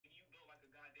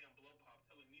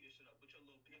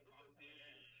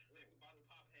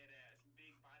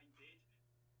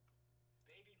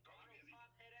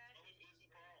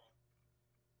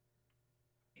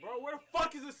Bro, where the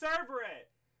fuck is the server at?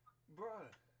 Bruh.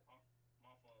 My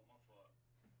fault.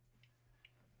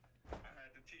 I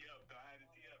had to tee up, though.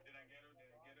 Then I get him,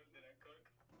 then I cook.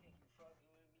 You fucking with me, bro.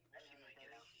 She might get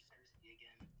out thirsty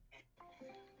again.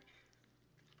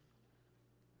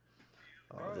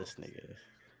 Oh, this nigga.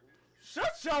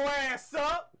 Shut your ass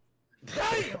up!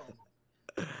 Damn!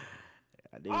 I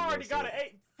already got an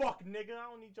 8. Fuck, nigga. I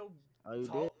don't need your. Oh, you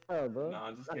did? Oh, bro. Nah,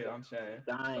 I'm just kidding. I'm chatting.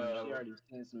 Dying. She already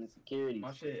seen some insecurities.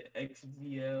 My shit,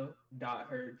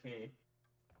 XVL.hurricane.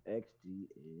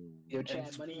 XGL. Yo,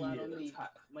 chat, money line on me.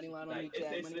 Money line on me,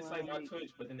 chat. It's like my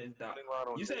Twitch, but then it's dot.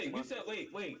 You said,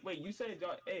 wait. You said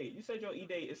your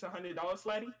Edate is $100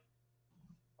 slatty?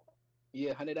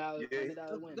 Yeah, $100.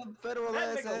 $100 win. The federal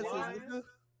ass nigga.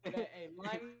 Hey,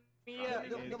 line me up.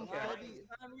 Them Line me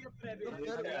up for that bitch.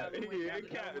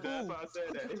 That's why I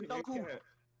said that.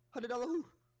 $100 who?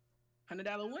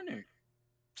 $100 winner.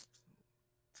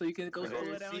 So you can go pull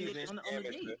it out on the date.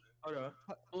 Hold on.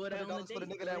 Pull it out on the date. $100 for the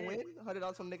nigga that win?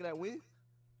 $100 for the nigga that win?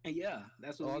 And yeah,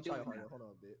 that's what we doing. Hold on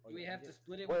a bit. We have to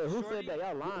split it. Wait, who said that?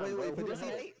 Y'all lying. Wait, for this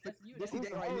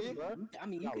Edate right here, bro? I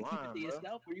mean, you can keep it to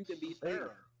yourself, or you can be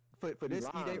thorough. For this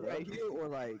Edate right here, or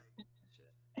like?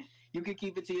 You can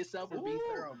keep it to yourself or be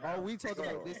thorough, bro. Oh, we talking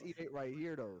about this Edate right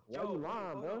here, though. Why you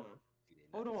lying, bro?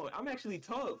 Hold on. I'm actually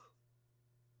tough.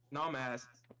 No, I'm ass.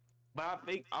 But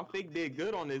I fake did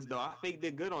good on this, though. I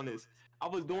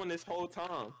was doing this whole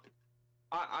time.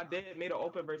 I did made an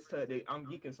open verse today. I'm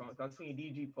geeking songs. I seen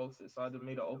DG post it, so I just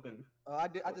made an open. I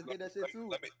just did that shit too.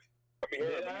 Let me hear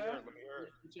it.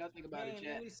 What y'all think about it,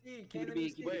 chat? Let me see. Keep it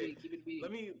beat.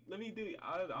 Let me do.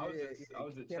 I was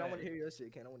just chatting. I want to hear your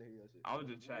shit. I want to hear your shit. I was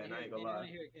just chatting. I ain't gonna I lie. want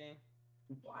to hear it, Kane.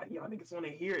 Why y'all niggas want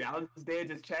to hear it? I was just there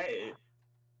just chatting.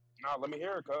 Nah, let me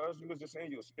hear it, cuz. You was just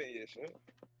saying you was spitting your shit.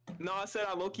 No, I said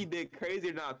I low-key did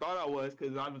crazier than I thought I was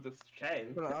because I was just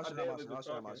chatting. I'll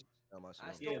show my shit.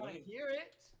 I still want to hear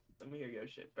it. Let me hear your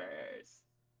shit first.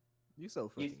 You so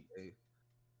fucking gay.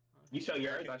 You show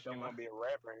yours, I show mine. Be a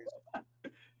rapper.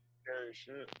 Scary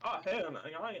shit. Oh hell no,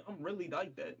 I'm really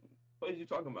like that. What are you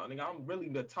talking about, nigga? I'm really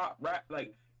the top rap.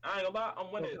 Like I ain't gonna lie, I'm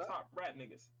one of the top rap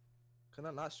niggas. Can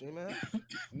I not stream it?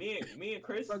 me and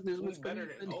Chris, we better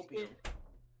than Opium.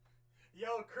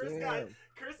 Yo, Chris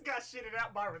got shitted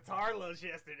out by Retarlos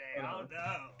yesterday. I don't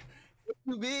know.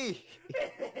 You be?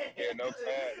 Yeah, no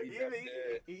cap.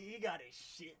 He got his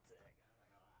shit.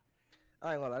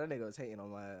 I ain't gonna lie, that nigga was hating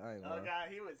on my. I ain't gonna lie. Oh god,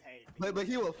 he was hating. But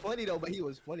he was funny though. Which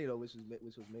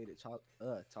was made it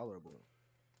tolerable.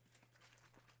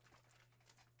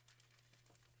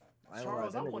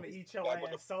 Charles, I want to eat your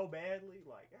ass so badly.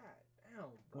 Like, god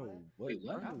damn, bro. Wait,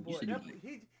 what?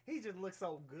 He just looks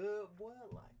so good, boy.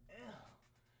 Like, damn.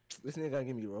 This nigga gotta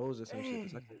give me rolls or some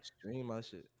shit, cause I can stream my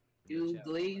shit. You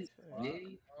glaze,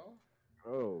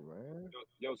 Oh man.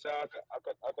 Yo, so I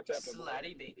could tap him.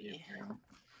 Slutty baby.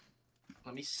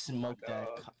 Let me smoke that.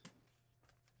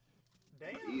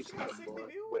 Damn, she got 60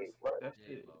 viewers. Wait, what? That's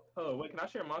it. Oh wait, can I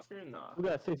share my screen? Nah. We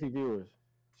got 60 viewers.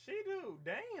 She do,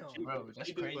 damn. Bro,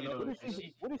 that's crazy. What is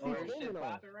she streaming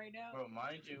on? Right now? Bro,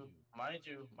 mind you,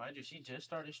 she just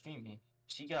started streaming.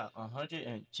 She got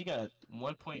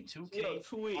 1.2k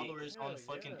followers on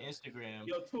fucking Instagram.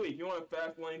 Yo, Tweak, you want a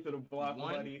fast lane to the block,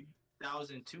 buddy?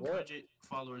 1,200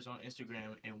 followers on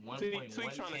Instagram and 1.1k on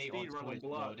Twitch,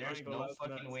 bro. There's no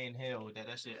fucking way in hell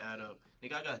that shit add up.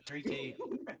 Nigga, I got 3k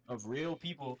of real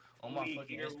people on my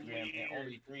fucking Instagram and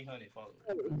only 300 followers.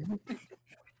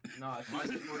 Nah, my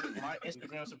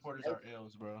Instagram supporters are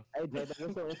L's, bro. Hey, J-Bo, what's your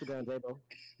Instagram, J-Bo?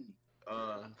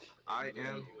 I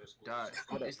am dot.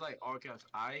 It's like all caps.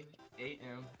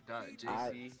 IAM dot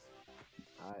JC.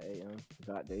 IAM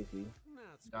dot JC.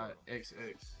 Dot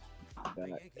XX.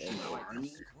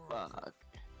 Fuck.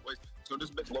 Wait, so this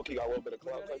bitch Loki got a little bit of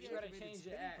clout. You gotta change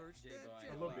your ad, J-Bo.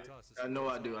 A little bit. I know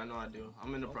I do.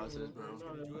 I'm in the process, bro.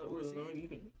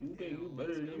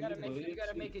 You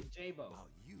gotta make it J-Bo.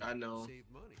 I know.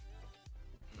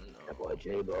 That boy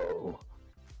J-Bo.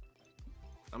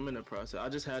 I'm in the process. I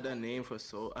just had that name for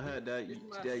I had that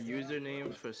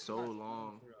username for so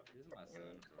long.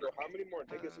 Yo, how many more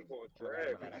niggas he gonna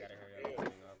drag? I gotta hurry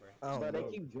up. But they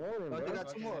keep joining, bro. They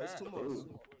got 2 more. It's 2 more. It's just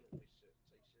like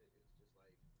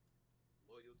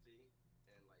loyalty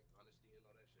and like honesty and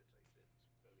all that shit. Like shit.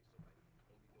 You feel me? So like,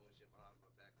 don't be doing shit behind my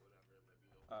back or whatever. And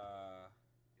let me know.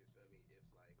 You feel me? If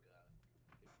like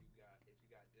if you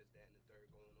got this, that, and the third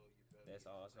going on, you feel me? That's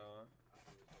awesome. I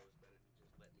feel as though it's better to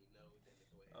just let me know than to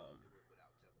go ahead and do it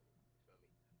without telling me. You feel me?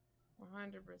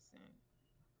 100%.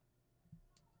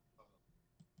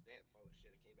 Damn, oh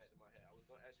shit, it came back to my head. I was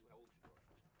gonna ask you how old you are.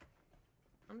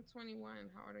 I'm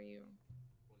 21. How old are you?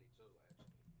 22, actually.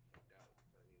 No doubt. I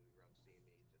mean, we around the same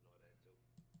age.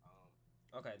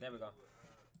 Okay, there we go.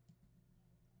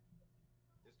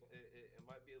 It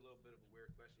might be a little bit of a weird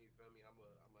question. You feel me? I'm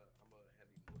a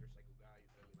heavy motorcycle guy.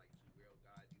 You feel me? Like two-wheel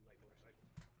guy. Do you like motorcycles?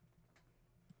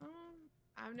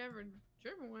 I've never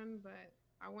driven one, but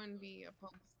I wouldn't be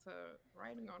opposed to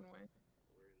riding on one.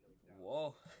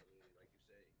 Whoa. Like you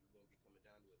said, you gonna be coming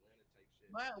down to Atlanta type shit.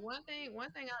 But one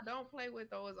thing I don't play with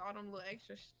though is all them little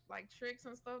extra like tricks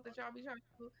and stuff that y'all be trying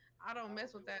to do. I don't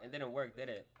mess with that. It didn't work,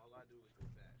 did it? All I do is go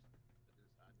fast.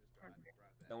 I just drive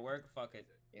fast. Don't work? Fuck it.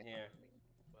 Yeah. Here.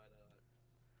 But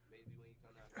maybe when you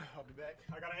come down, I'll be back.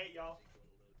 I gotta hate y'all. Go a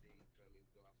little date. Feel me?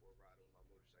 Go out for a ride on my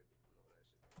motorcycle and all that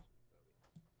shit.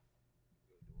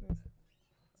 Feel me?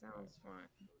 Sounds fun.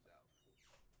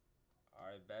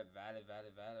 Alright, valid.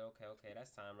 Okay,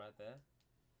 that's time right there.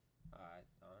 Alright,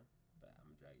 on. Bet I'm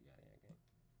gonna drag you out of here again.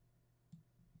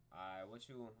 Alright, what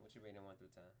you rating 1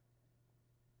 through 10?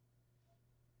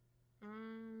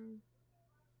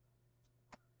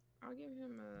 I'll give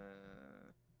him a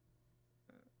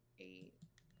 8.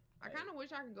 I kind of wish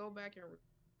I could go back and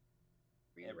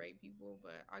re-rate people,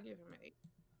 but I'll give him an 8.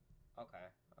 Okay,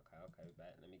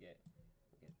 bet. Let me get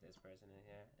this person in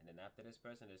here, and then after this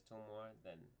person, there's 2 more.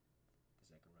 Then the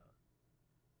second round.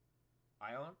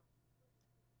 Ion?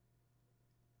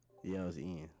 Yeah, it was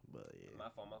Ian, but yeah. My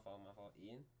fault.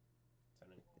 Ian? Turn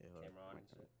the camera on and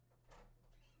shit.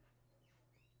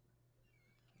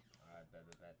 Alright, bet.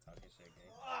 Talking shit,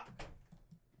 gang.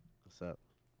 What's up?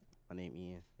 My name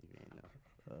Ian. If you ain't know.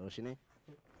 What's your name?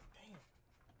 Damn.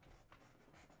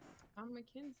 I'm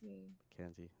Mackenzie.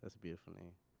 Mackenzie. That's a beautiful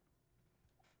name.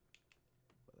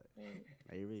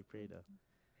 But, you're really pretty though.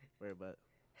 Where but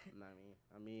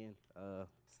I'm Ian.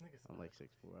 I'm like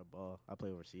 6'4". I ball. I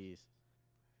play overseas.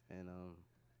 And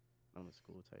I'm in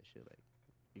school type shit. Like,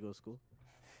 you go to school?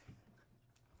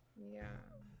 Yeah.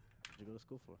 What'd you go to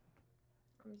school for?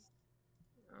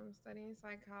 I'm studying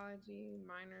psychology,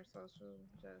 minor social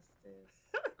justice.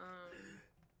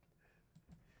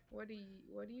 What do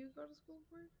you go to school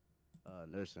for?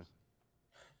 Nursing.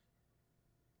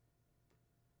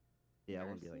 Yeah, I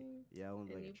want to be like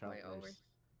a child nurse.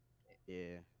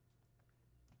 Yeah.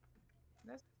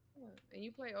 That's cool. And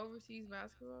you play overseas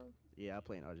basketball? Yeah, I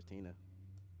play in Argentina.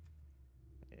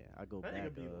 Yeah, I go back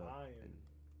in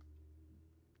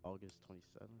August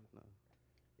 27th. No.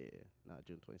 Yeah, not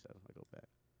June 27th. I go back.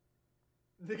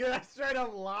 Nigga, that's straight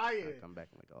up lying. I come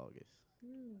back in like August.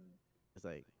 It's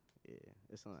like, yeah,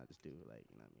 it's something I just do. Like,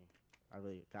 you know what I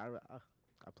mean?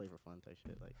 I play for fun type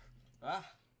shit. Like, I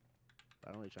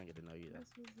don't really try and get to know you.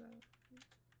 That's what's up.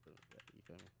 You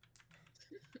feel me?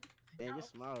 Damn,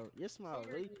 your smile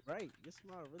really bright. Your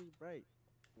smile really bright.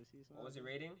 You see what was your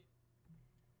rating?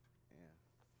 Yeah.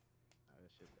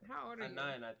 How old are you?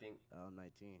 9, I think.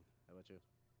 19. How about you?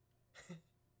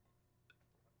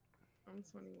 I'm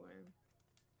 21.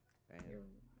 Damn.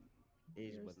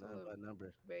 Age was nothing but a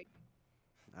number. Big.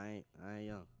 I ain't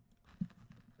young.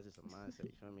 That's just a mindset,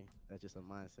 you feel me? That's just a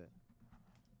mindset.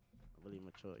 I'm really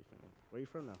mature, you feel me? Where you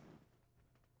from now?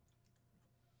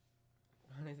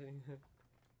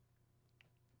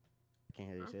 Can't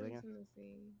hear you say that again?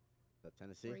 Tennessee.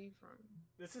 Tennessee? Where you from?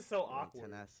 This is so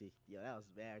awkward. Tennessee. Yo, that was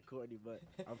bad, corny, but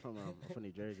I'm from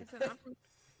New Jersey.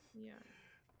 Yeah.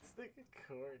 This nigga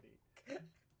corny.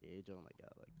 Yeah, you doing like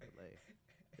LA.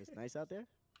 It's nice out there?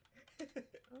 Okay.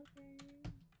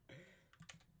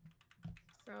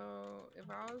 So, if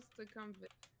I was to come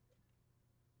visit,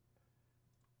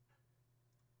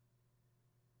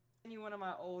 any one of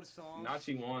my old songs. Now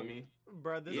she want me.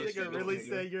 Bro, this nigga really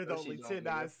said you're the only 10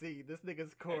 I see. This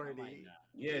nigga's corny.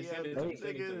 Yeah, this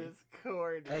nigga is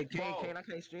corny. Hey, Kane, I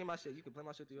can't stream my shit. You can play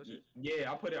my shit through your shit.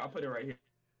 Yeah, I put it right here.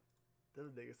 This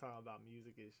nigga's talking about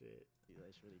music and shit. Yeah,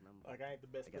 it's really memorable. Like, I ain't the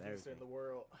best producer in the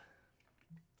world.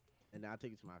 And then I'll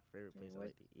take you to my favorite place I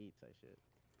like to eat type shit.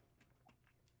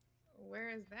 where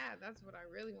is that? That's what I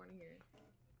really want to hear.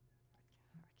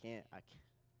 I can't.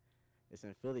 It's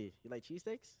in Philly. You like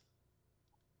cheesesteaks?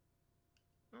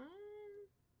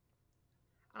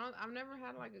 I've never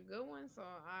had like a good one, so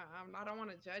I don't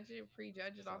want to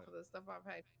prejudge it off of the stuff I've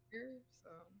had here. So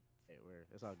hey,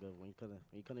 it's all good. When you come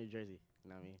to New Jersey, you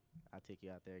know what I mean? I'll take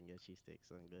you out there and get a cheesesteak.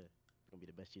 Something good. It's gonna be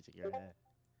the best cheesesteak you ever had.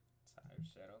 Type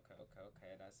shit.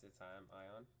 Okay. That's the time,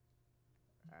 Ion.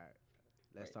 All right.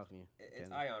 Let's talk to you.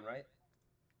 It's Ion, right?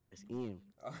 It's Ian.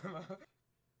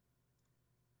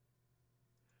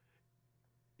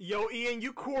 Yo, Ian,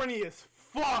 you corny as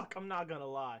fuck. I'm not gonna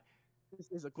lie.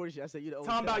 This is a corny shit. I said you the only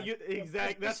talking about you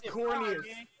exact. That's corny as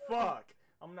fuck.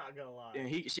 I'm not gonna lie. And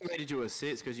she rated you a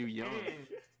 6 because you young.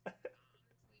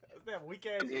 That's that weak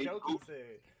ass joke he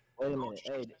said. Wait a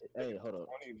minute. Hey, hold up.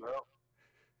 Funny, bro.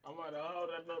 I'm on a whole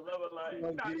other level. Like,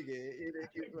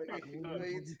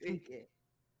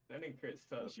 that nigga Chris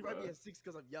tough. She might be a 6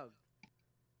 because I'm young.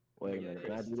 Wait a minute,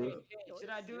 can I do this? Should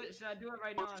I do it? Should I do it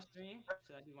right now on stream?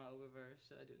 Should I do my oververse?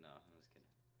 Should I do? No, I'm just kidding.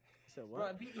 So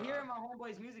what? Bro, hearing my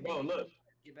homeboy's music. Bro, look.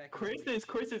 Get back Chris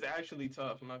is actually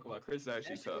tough. I'm not gonna lie. Chris is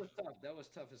actually tough. That was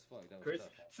tough as fuck. That was Chris,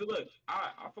 tough. so look,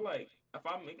 I feel like if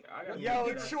I make, I got.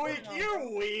 Yo, Tweak,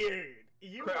 you're weird.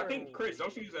 I think Chris,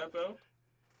 don't you use FL?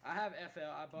 I have FL.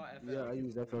 I bought FL. Yeah, I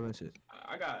use FL and shit.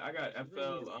 I got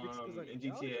FL in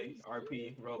GTA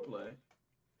RP roleplay.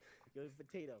 Yo,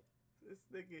 potato. This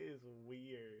nigga is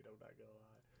weird. I'm not gonna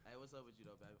lie. Hey, what's up with you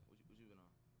though, baby? What you been on?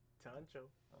 Tancho.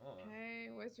 Oh. Hey,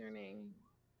 what's your name?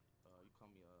 You call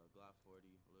me Glock 40,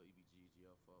 little EBG,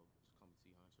 GL4. Just call me T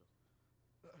Honcho.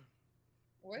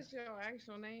 What's your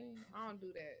actual name? I don't do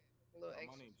that. Little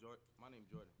extra. My name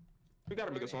Jordan. We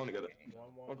gotta make a song together. One.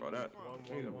 Fuck all that. One.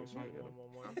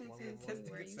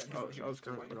 Oh, I was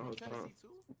coming for the whole time.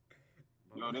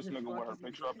 Yo, this nigga want her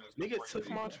picture up. Nigga took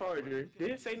my charger.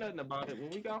 Didn't say nothing about it. When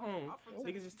we got home,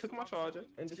 niggas just took my charger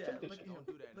and just took the shit.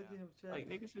 Like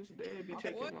niggas just they be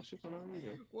taking my shit for no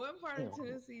reason. What part of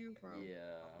Tennessee you from?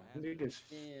 Yeah. Niggas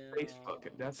face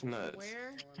fucking. That's nuts.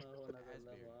 Where?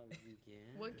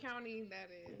 What county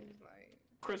that is? Like.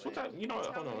 Chris, what type? You know what?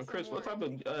 Hold on, Chris. What type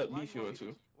of beef you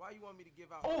into? Why you want me to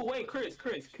give out? Oh wait, Chris.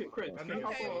 Okay, but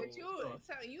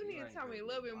you need to tell me a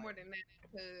little bit more than that.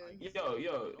 Cause Yo,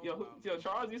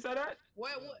 Charles, you said that?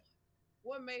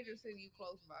 What major city you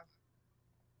close by?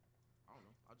 I don't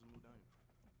know. I just moved down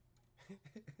here.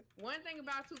 One thing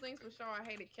about two things for sure, I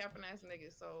hate a capping ass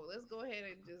niggas. So let's go ahead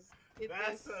and just hit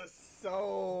That's this. a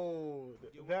soul.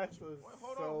 That's a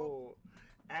soul.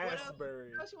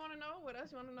 Asbury. What else you want to know? What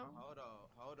else you want to know? Hold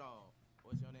on.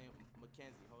 What's your name?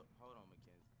 Mackenzie. Hold on, Mackenzie.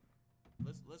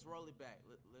 Let's roll it back.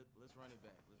 Let's run it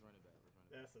back.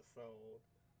 That's a soul.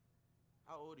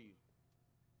 How old are you?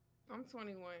 I'm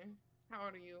 21. How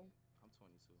old are you? I'm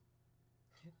 22.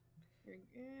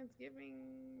 It's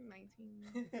giving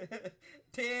 19.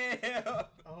 Damn.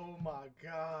 Oh my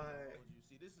god. You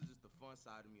see, this is just the fun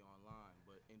side of me online,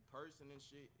 but in person and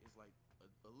shit, it's like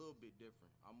a little bit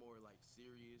different. I'm more like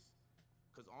serious,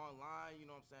 cause online, you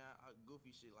know what I'm saying, I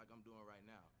goofy shit like I'm doing right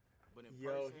now. But in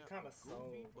person, you kind of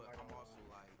goofy, but I'm also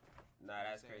like, nah,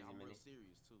 that's crazy, I'm man. real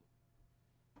serious too.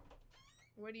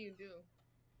 What do you do?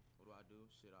 What do I do?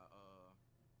 Shit,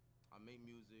 I make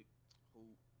music,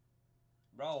 hoop.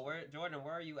 Bro, Jordan,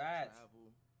 where are you at? Travel.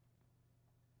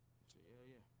 Shit,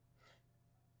 yeah.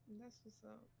 That's what's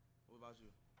up. What about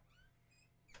you?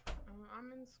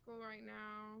 I'm in school right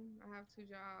now. I have 2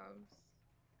 jobs.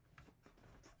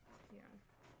 Yeah.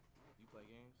 You play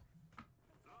games?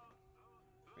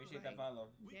 Appreciate that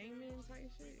follow. Gaming type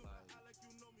shit. Like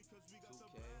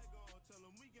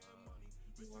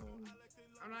 2K.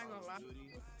 I'm not gonna lie.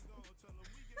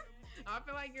 I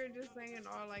feel like you're just saying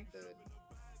all like the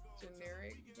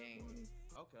generic games.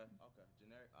 Okay.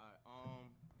 Generic. All right.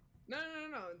 No.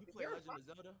 You play Legend of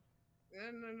Zelda?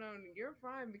 No. You're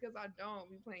fine because I don't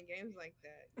be playing games like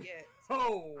that yet.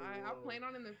 Oh. I plan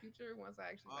on in the future once I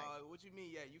actually. What you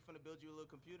mean? Yeah, you finna build you a little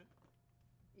computer?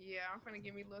 Yeah, I'm finna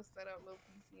give me a little setup, little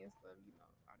PC and stuff. You know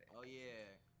all that. Oh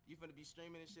yeah, you finna be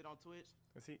streaming and shit on Twitch?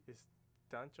 Is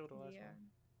Tancho the last one?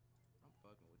 I'm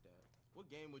fucking with that. What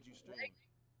game would you stream?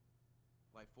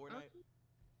 Like Fortnite,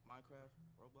 Minecraft,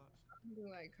 Roblox? I do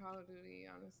like Call of Duty,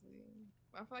 honestly.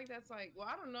 I feel like that's like, well,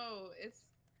 I don't know. It's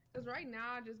because right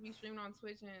now I just be streaming on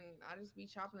Twitch and I just be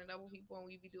chopping it up with people and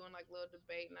we be doing like little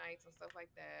debate nights and stuff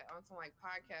like that on some like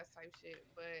podcast type shit.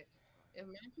 But if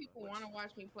many people want to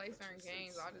watch me play certain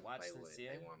games, I'll just play what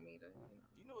they want me to.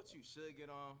 You know what you should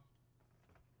get on?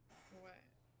 What?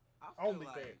 I feel Only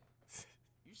like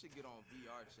you should get on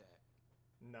VR chat.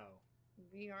 No.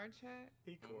 VR chat?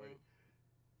 He corny.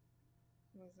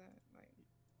 What's that like?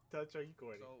 Tancho, he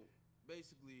corny. So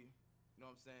basically, you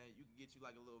know what I'm saying? You can get you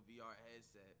like a little VR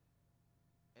headset,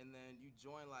 and then you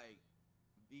join like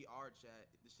VR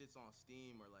chat. The shit's on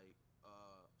Steam or like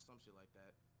some shit like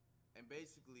that. And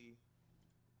basically,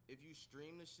 if you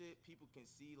stream the shit, people can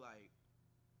see like.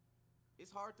 It's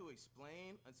hard to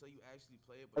explain until you actually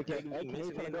play it. But Okay,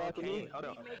 hold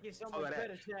on.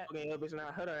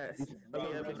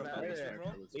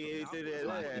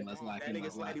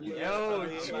 Yo,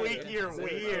 Tweak, you're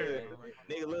weird.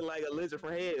 Nigga look like a lizard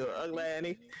from hell. Ugly ass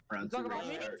nigga. Talking about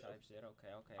me?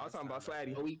 Okay. I was talking about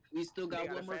Flatty. We still got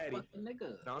one more fucking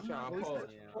nigga. No, I'm trying to pause.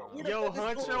 Yo,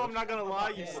 Huncho, I'm not gonna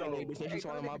lie, you so. She's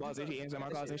one of my bosses. She answered my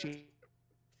calls and she.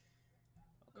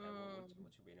 Okay,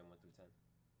 what you rating 1 through 10?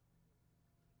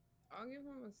 I'll give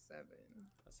him a 7.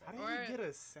 How do you get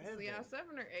a 7? Yeah,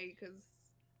 7 or 8, because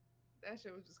That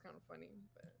shit was just kind of funny.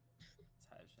 But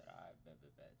Type shit. Alright, bet.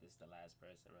 This is the last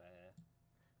person right here.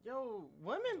 Yo,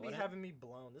 women be Jordan? having me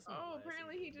blown. This is my last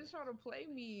apparently he evening, just tried to play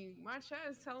me. My chat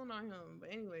is telling on him. But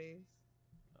anyways.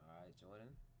 Alright, Jordan.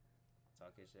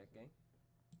 Talk your shit, gang.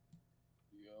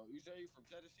 Yo, you say you from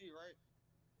Tennessee, right?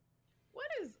 What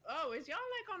is? Oh, is y'all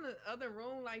like on the other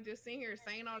room, like just sitting here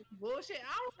saying all this bullshit?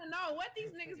 I want to know what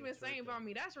these niggas been saying about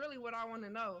me. That's really what I want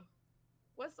to know.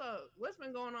 What's up? What's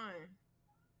been going on?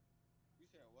 You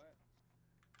said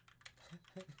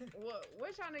what?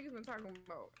 What y'all niggas been talking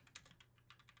about?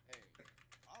 Hey,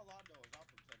 all I know is I'm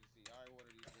from Tennessee. I ain't one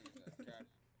of these niggas that's cat.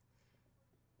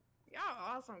 Y'all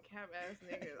all some cap ass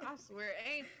niggas. I swear,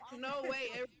 ain't no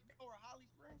way. You know where Holly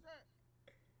Springs at?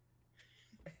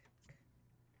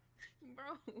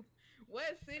 Bro,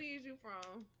 what city is you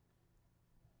from?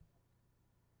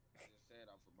 I just said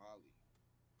I'm from Holly.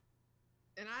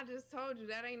 And I just told you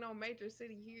that ain't no major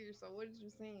city here. So what did you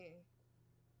saying?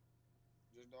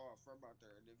 Just know I'm from out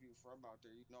there, and if you from out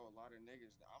there, you know a lot of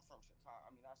niggas. I'm from Chicago. I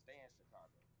mean, I stay in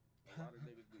Chicago. A lot of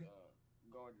niggas be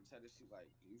going to Tennessee, like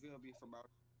you feel me, from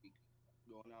out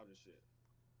going out and shit.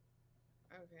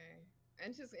 Okay,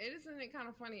 and just isn't it kind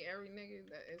of funny? Every nigga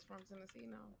that is from Tennessee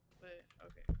now, but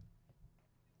okay.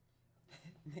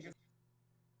 Niggas.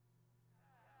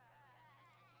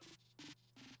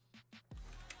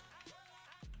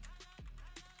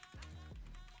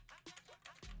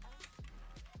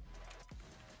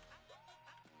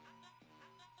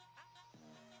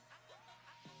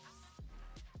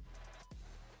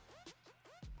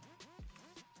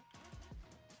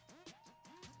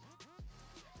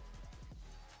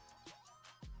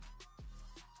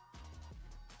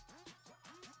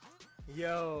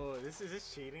 Yo, this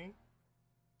is cheating.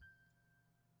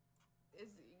 Is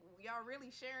y'all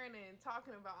really sharing and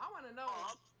talking about? I want to know.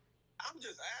 I'm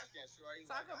just asking, Shorty.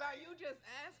 Talk about you just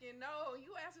asking. No,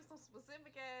 you asking some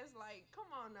specific ass. Like,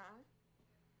 come on now.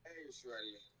 Hey,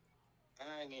 Shorty.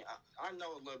 I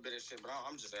know a little bit of shit, but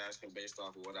I'm just asking based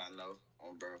off of what I know,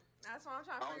 bro. That's what I'm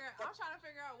trying to figure out. I'm trying to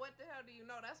figure out what the hell do you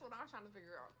know. That's what I'm trying to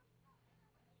figure out.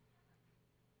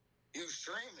 You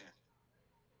streaming?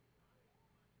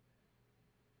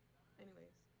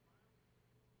 Anyways.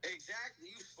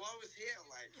 Exactly. You slow as hell.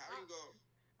 Like, how you go?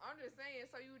 I'm just saying.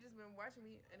 So you just been watching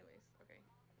me. Anyways. Okay.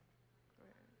 Go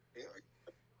ahead. Yeah.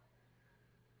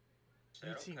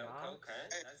 Okay.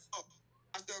 Hey,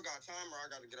 I still got time, or I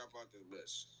got to get up out this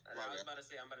bitch. I was about to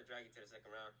say I'm about to drag you to the second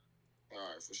round. All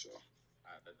right, for sure. All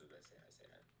right, but I say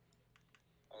that.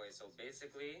 Okay, so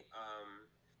basically,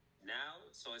 now,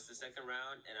 so it's the second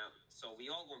round, and so we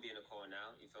all gonna be in the call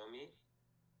now. You feel me?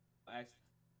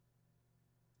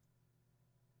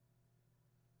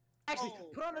 Actually,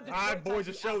 put on the Detroit. All right, boys,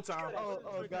 it's showtime.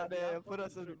 Oh, goddamn! Put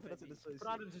us in the Detroit. Put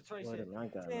on the Detroit shit.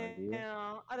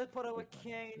 Damn, I just put up with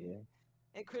Kane,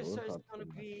 and Chris Church gonna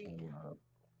be.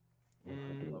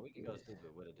 Well, we can go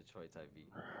stupid with a Detroit type beat.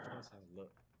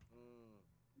 Look.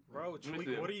 Bro,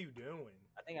 Tweak, what are you doing?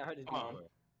 I think I heard this before.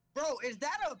 Bro, is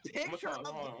that a picture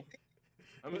of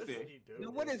Let me see.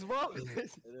 What is wrong with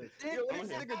this? This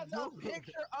nigga a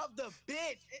picture of the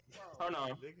bitch. Hold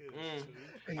on.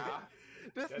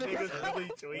 That nigga's really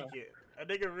tweaking. That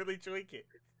nigga really tweaking.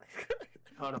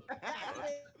 Hold on.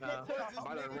 I'm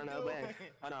about to run out back.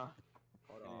 Hold on.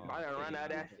 About to run out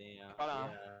there. Hold on.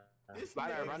 About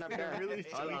to run up there.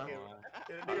 Hold on.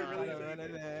 That nigga really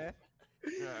running there.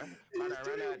 About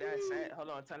to run out that set. Hold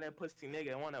on, tell that pussy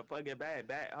nigga wanna fuck it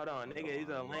back. Hold on, nigga, he's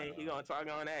a lame. He gonna talk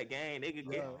on that game. Nigga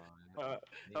get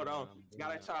hold on.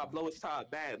 Gotta try to blow his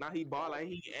top back. Now he ball like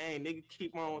he ain't. Nigga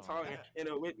keep on talking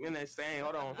in that saying.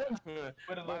 Hold on.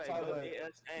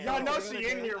 Y'all know she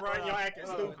in here, right? Y'all acting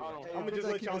stupid. I'm gonna just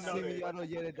let y'all know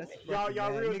that.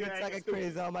 Y'all really gonna act stupid.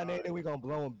 Crazy on my name, then we gonna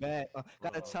blow him back.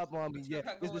 Got a chop on me,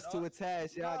 yeah. This was too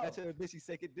attached, y'all. Got your bitch, she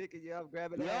sucking dick, and yeah, I'm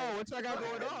grabbing it. Yo, what y'all got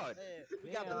going on? We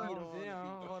got the beat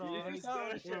on. Hold on. Hey,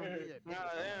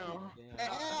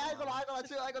 I ain't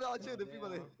gonna chill. The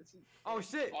people. Oh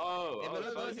shit. Hey, but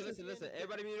listen.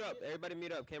 Everybody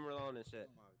mute up. Camera on and shit.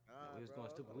 We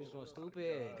was going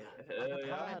stupid.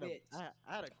 I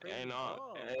had a crazy. Hey,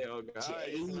 no. Hey, oh God.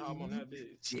 I'm on that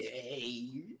bitch.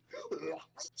 Jay.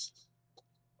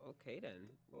 Okay then.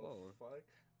 Whoa.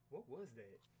 What was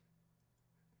that?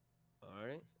 All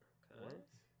right. Okay.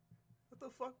 What the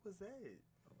fuck was that?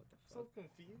 What the fuck? So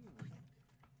confused.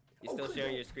 You still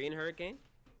sharing your screen, Hurricane?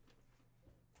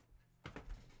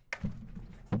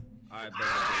 Alright,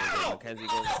 Mackenzie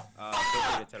goes. Feel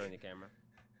free to turn on your camera.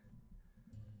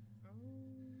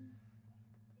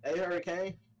 Hey,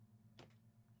 Hurricane.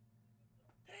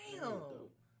 Damn.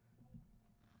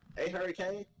 Hey,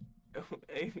 Hurricane.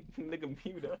 Hey, nigga,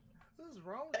 mute up. is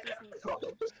wrong with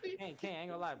this? Kane, I ain't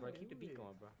gonna lie, bro. Keep the beat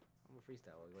going, bro. I'm gonna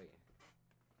freestyle while we waiting.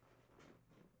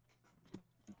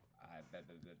 Alright, bet.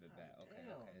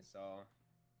 Okay. So,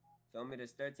 show me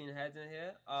there's 13 heads in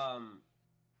here.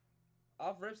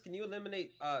 Off rips, can you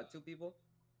eliminate 2 people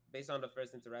based on the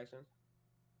first interaction?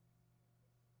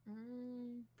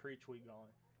 Pre-tweet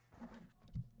going.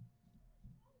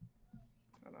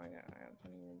 Hold on, I got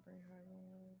plenty of bring high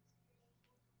ones.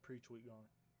 Pre-tweet going.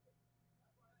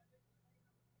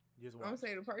 I'm gonna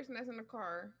say the person that's in the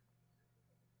car.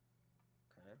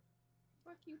 Okay.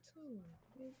 Fuck you too.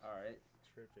 All right.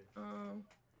 Trippy.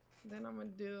 Then I'm gonna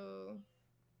do.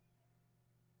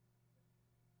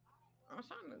 I'm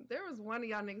trying to. There was one of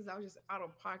y'all niggas that was just out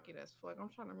of pocket as fuck. I'm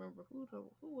trying to remember who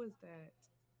was that.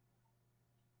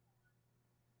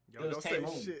 Yo, don't say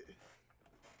shit.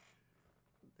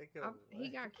 He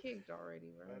got kicked already,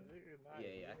 bro.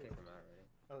 Yeah, I kicked him out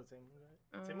already.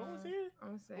 Oh, Timo was here? I'm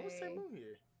gonna say. What was Timo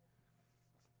here?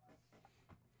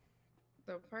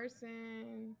 The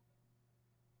person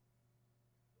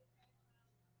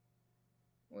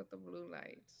with the blue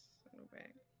lights in the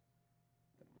back.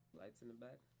 The lights in the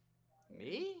back?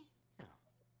 Me?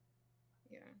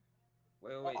 Yeah.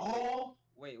 Wait. Oh!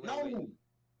 Wait. No!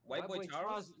 White boy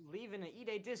Charles leaving the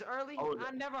Edate this early? Oh,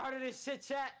 I never heard of this shit,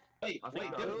 chat. Wait.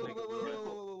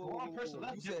 Wrong person.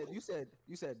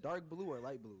 You said dark blue or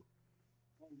light blue?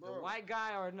 The white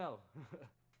guy or no?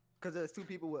 Because there's 2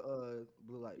 people with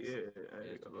blue lights. Yeah,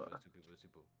 two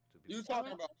people. You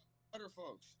talking about other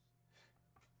folks?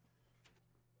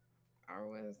 I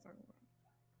was talking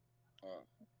about.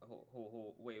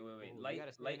 Wait. Ooh, light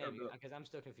or blue? Because I'm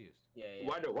still confused. Yeah.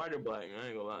 White or black? I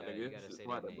ain't gonna lie, You nigga. gotta This say is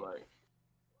white that or name. black.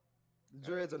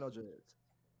 Dreads or no dreads?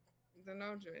 The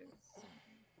no dreads.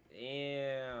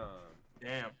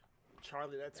 Damn.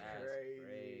 Charlie, that's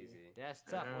crazy. That's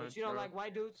tough. Well, you don't like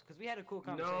white dudes? Because we had a cool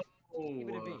conversation. No. Keep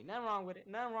it a beat. Nothing wrong with it.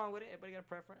 Everybody got a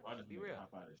preference. Be real.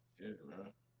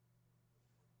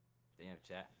 Damn,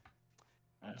 chat.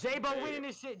 J-Bo winning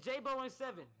this shit. J-Bo and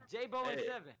 7. J-Bo and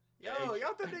 7. Yo,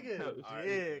 y'all the nigga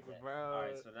jig, bro.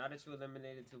 Alright, so now that you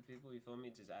eliminated 2 people, you feel me?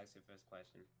 Just ask your first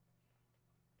question.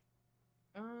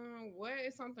 What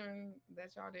is something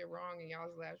that y'all did wrong in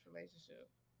y'all's last relationship?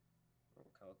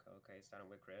 Okay. Starting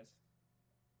with Chris.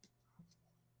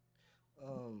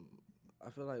 I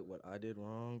feel like what I did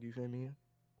wrong, you feel me?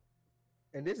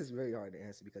 And this is very hard to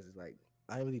answer because it's like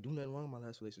I didn't really do nothing wrong in my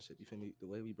last relationship, you feel me? The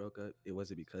way we broke up, it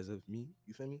wasn't because of me,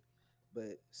 you feel me?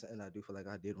 But something I do feel like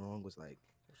I did wrong was like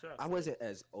I wasn't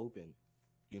as open,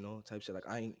 type shit. Like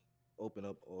I ain't open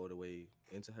up all the way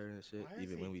into her and shit,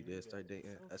 even when we did start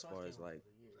dating, as far as like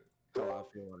how I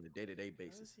feel on a day-to-day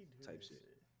basis type shit.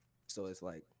 So it's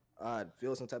like I'd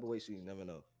feel some type of way she never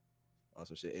know on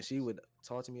some shit. And she would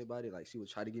talk to me about it, like she would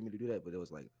try to get me to do that, but it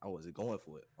was like I wasn't going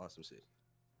for it on some shit.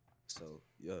 So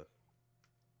yeah.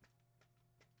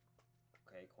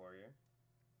 Okay, Courier.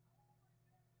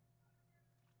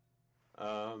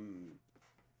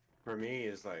 For me,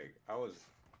 it's like I was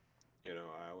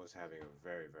having a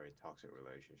very, very toxic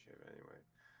relationship anyway,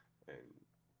 and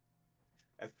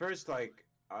at first, like,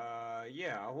 I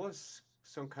was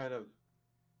some kind of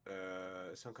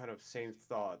same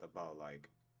thought about like,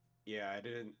 I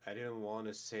didn't want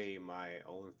to say my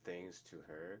own things to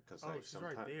her because like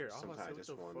sometimes I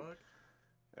just want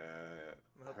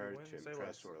her to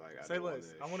impress or like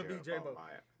I want to be about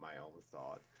my own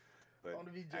thought. But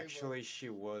actually, she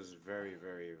was very,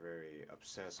 very, very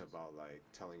obsessed about like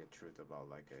telling the truth about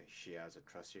like she has a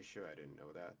trust issue. I didn't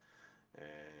know that,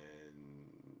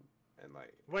 and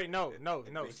like. Wait, no,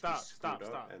 stop.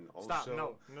 And also, stop,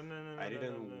 no, I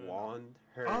didn't want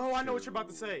her. Oh, I know what you're about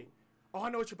to say.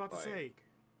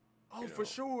 Oh, for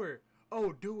sure.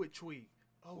 Oh, do it, Tweet.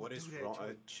 Oh, what is that,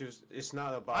 wrong? It's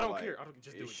not about. I don't care.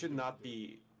 Just do it. It should not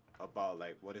be about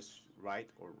like what is right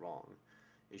or wrong.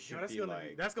 It should be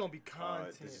like that's gonna be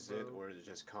content. This is it, or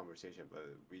just conversation.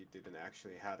 But we didn't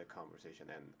actually had a conversation,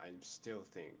 and I still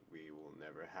think we will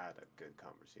never had a good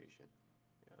conversation.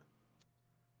 Yeah,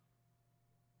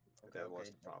 that was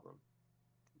the problem.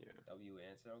 Yeah. W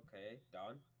answer. Okay,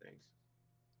 Don. Thanks.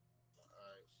 All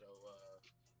right, so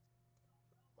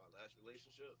my last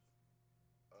relationship.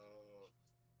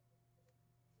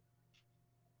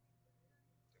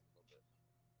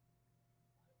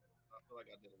 Like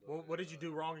I did what did you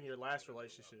do wrong in your last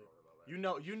relationship? You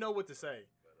know what to say.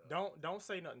 Don't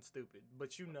say nothing stupid,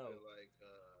 but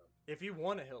if you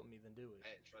want to help me, then do it.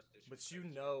 But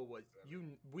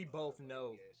we both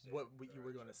know what you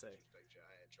were gonna say. I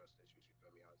had trust issues. You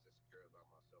feel me? I was insecure about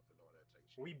myself and all that type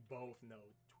shit. We both know.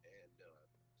 And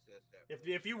since that,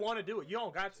 if you want to do it, you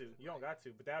don't got to.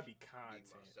 But that'd be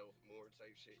content. Myself more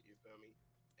type shit. You feel me?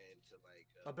 and to like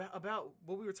about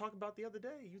what we were talking about the other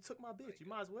day. You took my bitch. You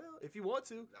might as well if you want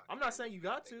to. I'm not saying you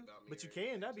got to, but you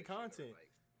can. That'd be content.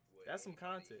 That's some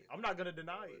content. I'm not gonna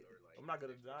deny it. I'm not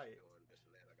gonna deny it.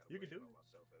 You can do it.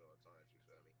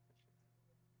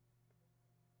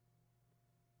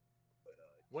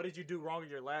 What did you do wrong in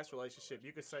your last relationship?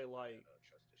 You could say like,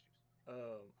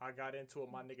 I got into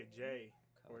it, my nigga Jay,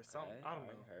 or something. I don't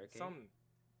know.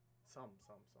 Something.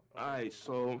 All right,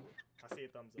 so I see a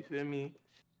thumbs up. You feel me?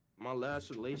 My last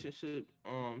relationship,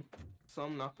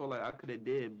 something I feel like I could have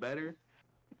did better.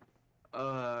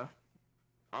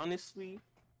 Honestly,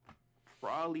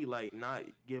 probably like not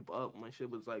give up when shit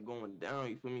was like going down.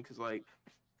 You feel me? Cause like,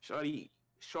 Shorty,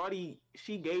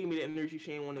 she gave me the energy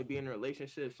she didn't want to be in a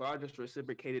relationship, so I just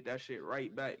reciprocated that shit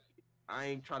right back. I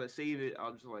ain't try to save it. I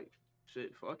was just like,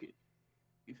 shit, fuck it.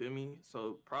 You feel me?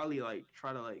 So probably like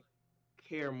try to like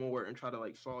care more and try to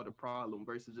like solve the problem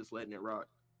versus just letting it rock.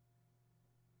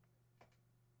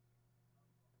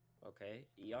 Okay,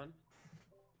 Eon.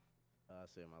 I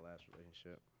say my last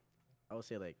relationship. I would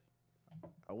say like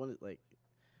I wanted like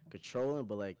controlling,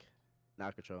 but like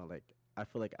not controlling. Like I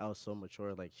feel like I was so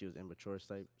mature, like she was immature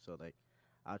type. So like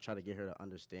I'll try to get her to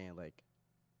understand like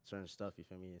certain stuff. You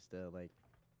feel me? Instead of like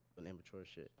an immature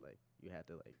shit. Like you had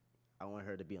to like I want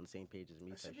her to be on the same page as me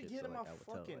type shit. So like I would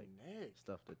tell like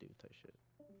stuff to do type shit.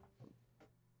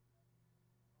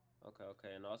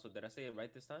 Okay, and also did I say it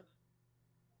right this time?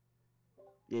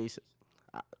 Yeah, you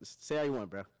say how you want,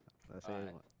 bro. Say how you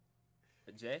want.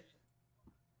 Jay?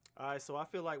 Alright, so I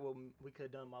feel like what we could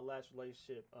have done in my last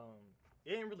relationship, it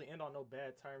didn't really end on no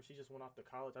bad terms. She just went off to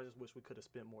college. I just wish we could have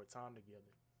spent more time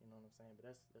together. You know what I'm saying? But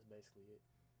that's basically it.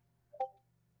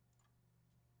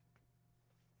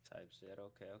 Type shit.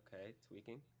 Okay.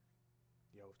 Tweaking.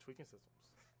 Yo, tweaking systems.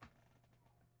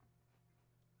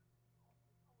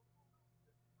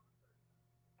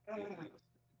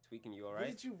 Tweaking, you alright?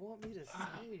 What did you want me to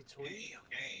say, Tweak?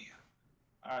 Okay.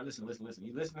 All right, listen. You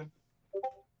listening?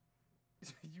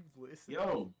 You listen.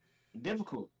 Yo,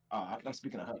 difficult. Oh, I'm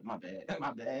speaking of her. My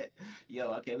bad.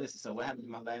 Yo, okay, listen. So what happened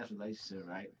in my last relationship,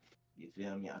 right? You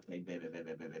feel me? I played baby.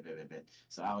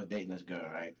 So I was dating this girl,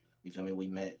 right? You feel me? We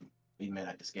met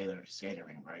at the skating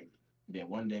ring, right? Then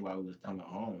one day while we was coming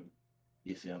home,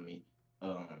 you feel me?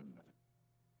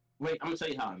 Wait, I'm gonna tell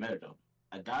you how I met her though.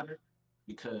 I got her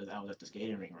because I was at the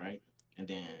skating ring, right? And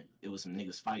then it was some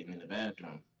niggas fighting in the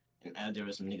bathroom. And as there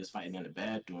was some niggas fighting in the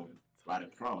bathroom, right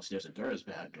across, there's a girl's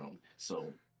bathroom.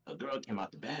 So a girl came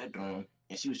out the bathroom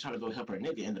and she was trying to go help her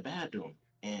nigga in the bathroom.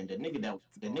 And the nigga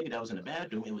that was in the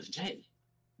bathroom, it was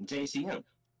JCM.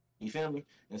 You feel me?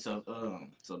 And so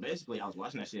basically I was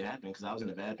watching that shit happen because I was in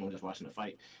the bathroom just watching the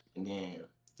fight. And then,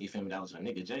 you feel me, that was her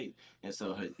nigga Jay. And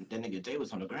so that nigga Jay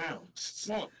was on the ground,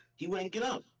 slumped. He wouldn't get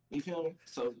up. You feel me?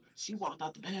 So she walked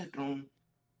out the bathroom.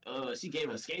 She gave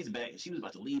her skates back and she was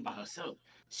about to leave by herself.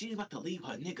 She was about to leave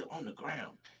her nigga on the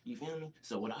ground. You feel me?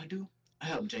 So what I do? I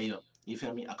helped Jay up. You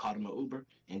feel me? I called him an Uber.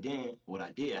 And then what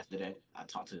I did after that, I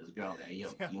talked to this girl like, yo,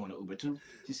 you want an Uber too?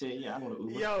 She said, yeah, I want an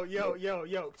Uber.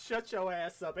 Yo, shut your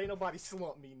ass up. Ain't nobody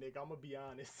slumped me, nigga. I'm gonna be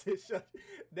honest.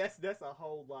 That's a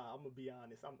whole lie. I'm gonna be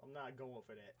honest. I'm not going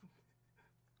for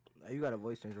that. You got a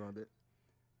voice changer on a bit.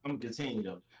 I'm gonna continue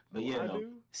though. But yeah, though.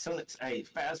 So hey,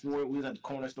 fast forward, we was at the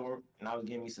corner store and I was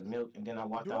getting me some milk and then I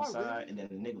walked outside and then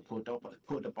the nigga pulled up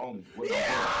on me.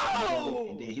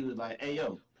 And then he was like, hey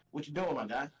yo, what you doing, my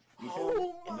guy? You feel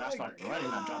me? And then I started running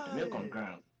and I dropped the milk on the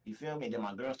ground. You feel me? And then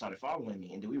my girl started following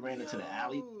me and then we ran into the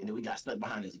alley and then we got stuck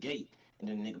behind this gate. And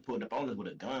then the nigga pulled up on us with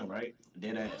a gun, right?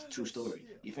 Dead ass, true story.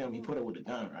 You feel me? He put up with a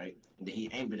gun, right? And then he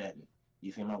aimed it at me.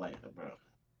 You feel me? I'm like, bro,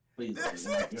 please.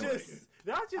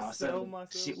 Did I just sell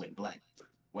myself? Shit went black.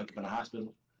 Wake up in the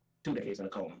hospital, 2 days in a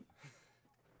coma.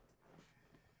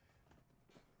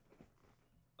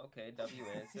 Okay, W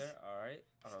answer. All right.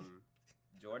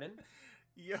 Jordan.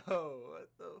 Yo, what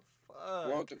the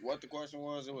fuck? What the question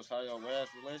was? It was how your last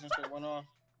relationship went off.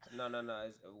 No.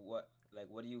 It's,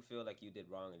 what do you feel like you did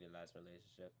wrong in your last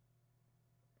relationship?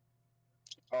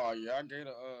 Oh yeah, I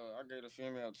gave a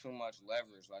female too much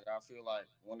leverage. Like I feel like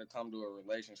when it comes to a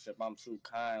relationship, I'm too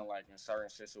kind. Like in certain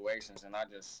situations, and I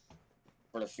just,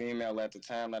 for the female at the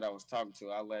time that I was talking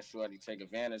to, I let Shorty take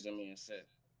advantage of me and shit.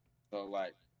 So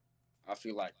like, I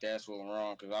feel like that's what went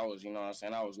wrong because I was, you know what I'm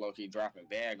saying, I was low key dropping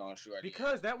bag on Shorty.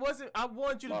 Because that wasn't. I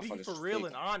wanted you to be for real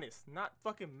and honest, not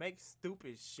fucking make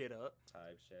stupid shit up.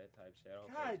 Type shit.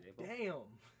 Okay, God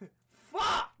damn.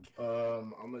 Fuck.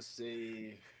 I'm gonna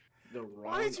say the wrong.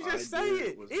 Why didn't you just say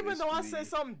it? Even though I said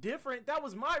something different, that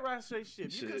was my rash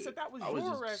relationship. You could have said that was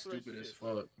your rash relationship. Stupid as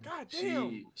fuck. God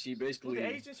damn. She basically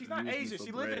Asian. She's not Asian.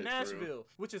 She lives in Nashville,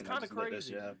 which is kind of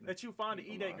crazy that you find an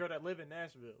Edate girl that live in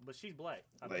Nashville, but she's black.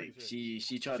 I'm like sure.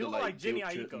 she tried to like guilt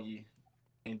trip me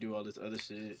and do all this other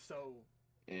shit. So.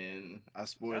 And I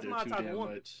spoiled her too damn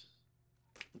much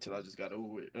until I just got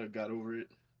over it.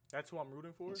 That's who I'm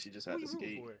rooting for. And she just had to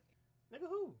skate. Nigga,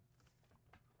 who?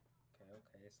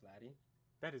 Okay, Slotty.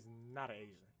 That is not an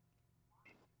Asian.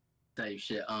 Type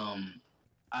shit.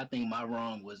 I think my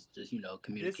wrong was just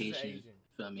communication. You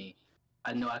feel me?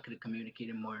 I know I could have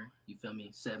communicated more. You feel me?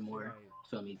 Said more. You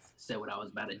feel me? Said what I was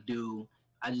about to do.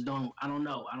 I just don't. I don't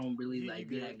know. I don't really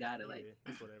be that guy to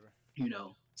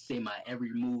whatever. Say my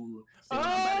every move. Say what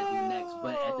I'm about to do next.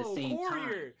 But at the same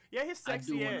time, his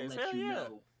sexy I do want to let you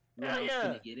know what I'm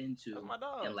finna get into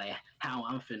and like how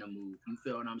I'm finna move. You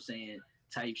feel what I'm saying?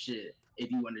 Type shit. If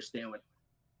you understand. We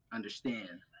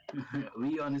understand.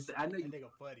 I know you. That nigga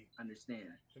funny.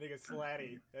 Understand. That nigga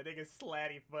slatty. That nigga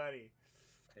slatty funny.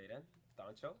 Okay then,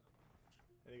 Doncho.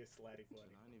 That nigga slatty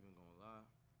funny. I ain't even gonna lie.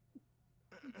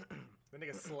 That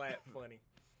nigga slat funny.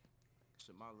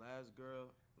 Shit, my last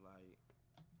girl, like,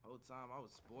 whole time I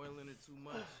was spoiling her too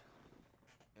much,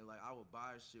 and like I would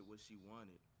buy her shit what she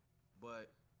wanted, but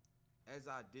as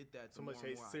I did that, so much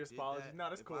hate, serious apology. No,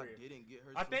 that's cool.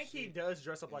 I think he does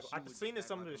dress up like. I've seen this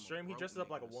some of the stream. He dresses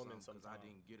up like a woman sometimes. I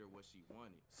didn't get her what she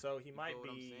wanted. So he might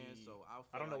be. So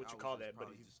I don't know what you call that, but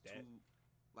he's too,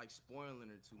 like spoiling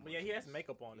her too much. But yeah, he has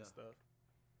makeup on and stuff.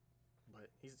 But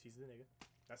he's the nigga.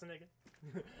 That's a nigga.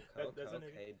 That's a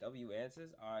nigga. Okay, W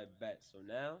answers. All right, bet. So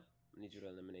now I need you to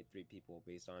eliminate 3 people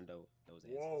based on those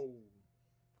answers. Whoa.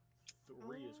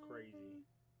 3 is crazy.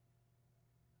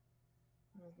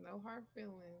 There's no hard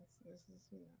feelings. This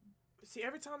is, See,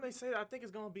 every time they say that, I think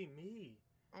it's gonna be me.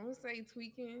 I'm gonna say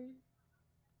tweaking.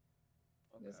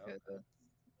 Okay, just because of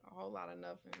a whole lot of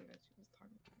nothing that you was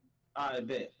talking about. I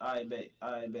bet.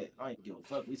 I ain't give a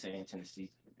fuck. We say in Tennessee.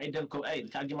 Hey, difficult. Hey,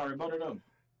 can I get my rebuttal though?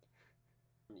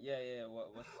 Yeah.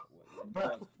 What?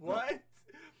 All right,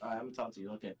 I'm gonna talk to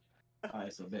you. Okay. All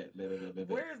right, so bet.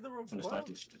 Where's the rebuttal?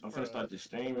 I'm finna start this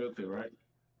stream real quick, right?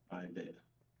 I bet.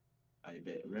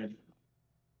 Ready?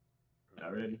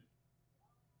 Y'all ready?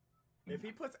 If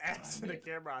he puts ass in the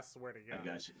camera, I swear to God.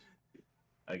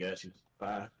 I got you.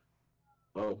 5,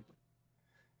 4,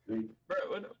 3. Bro,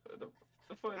 what the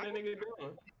fuck that nigga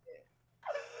doing?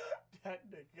 That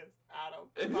nigga's out of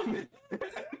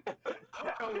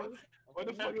What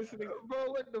the fuck is this nigga? Bro,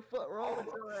 what the fuck wrong with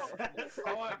your ass?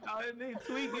 I didn't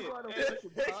tweak it. Bro. Get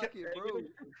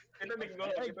that nigga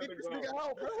going. Hey, get this nigga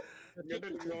out, bro. Get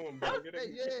that nigga going, bro.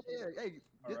 Hey,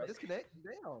 right. disconnect.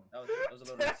 Damn. That was a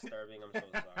little disturbing. I'm so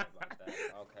sorry about that.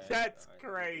 Okay. That's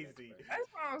crazy. That's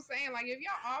what I'm saying. Like, if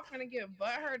y'all all finna get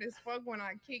butthurt as fuck when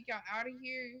I kick y'all out of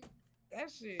here,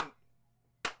 that shit.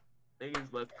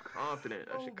 Niggas left confident.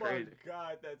 That shit crazy. Oh my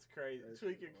God, that's crazy.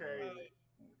 Tweaking crazy.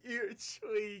 You're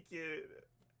tweaking.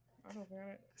 I don't got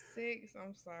it. 6.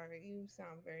 I'm sorry. You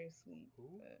sound very sweet.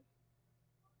 But,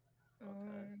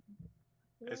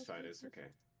 it's fine. It's okay.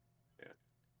 Yeah.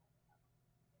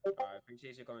 I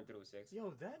appreciate you coming through, 6.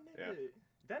 Yo, that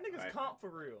nigga's comp for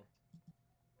real.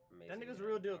 Amazing, that nigga's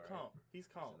real deal comp. He's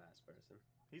comp. Last person.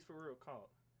 He's for real comp.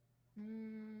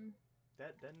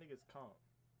 That nigga's comp.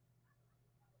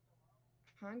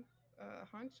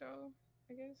 Honcho,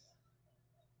 I guess.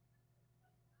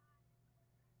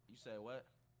 You said what?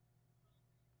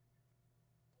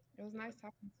 It was nice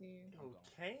talking to you. Yo,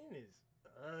 Kane is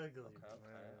ugly. Okay,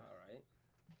 all right.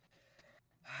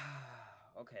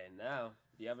 Okay, now,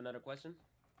 do you have another question?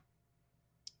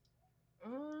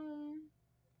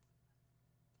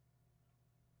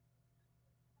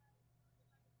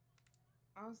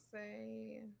 I'll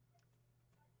say,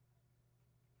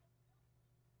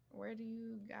 where do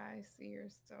you guys see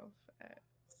yourself at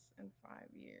in 5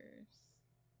 years?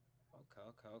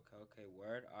 Okay.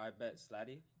 Word. I bet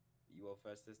Slatty, you go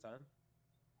first this time.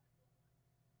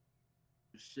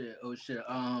 Shit. All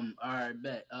right,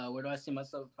 bet. Where do I see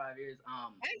myself in 5 years?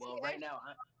 Well, right now,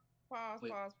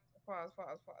 Pause.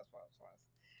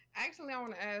 Actually, I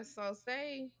want to ask. So,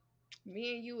 say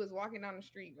me and you was walking down the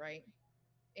street, right?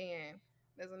 And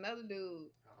there's another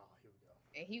dude. Oh, here we go.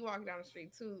 And he walked down the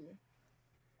street too.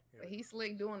 But he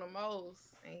slick doing the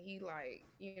most, and he like,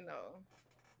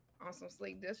 on some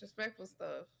slick disrespectful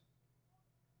stuff.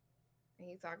 And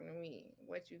he talking to me.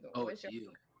 What you going? Oh,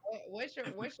 what's your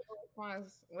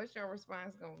response? What's your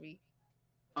response gonna be?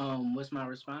 What's my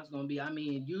response gonna be? I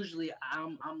mean, usually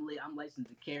I'm licensed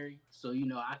to carry, so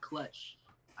I clutch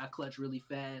really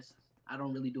fast. I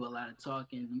don't really do a lot of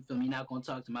talking. You feel me? Not gonna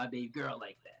talk to my baby girl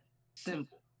like that.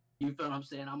 Simple. You feel what I'm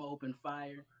saying? I'm gonna open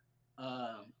fire.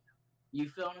 You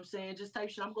feel what I'm saying? Just type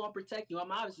shit. I'm gonna protect you.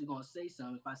 I'm obviously gonna say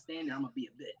something. If I stand there, I'm gonna be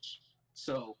a bitch.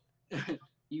 So,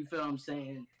 you feel what I'm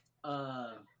saying?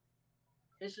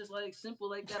 It's just like simple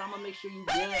like that. I'm gonna make sure you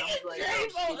good. I'm gonna be like, yo,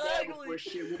 sit down before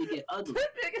shit really get ugly.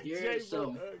 Yeah,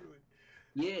 so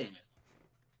yeah,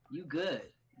 you good.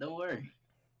 Don't worry.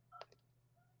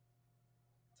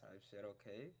 Type shit,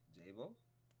 okay. J-Bo?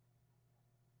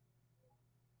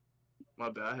 My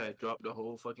bad, I had dropped the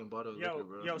whole fucking bottle of liquor,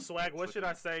 bro. Yo, Swag, what should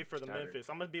I say for the Memphis?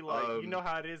 I'm gonna be like, you know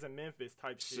how it is in Memphis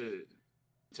type shit.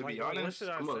 To be honest,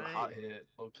 I'm a hothead,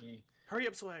 low-key. Hurry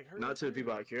up, Swag. Hurry Not up. to the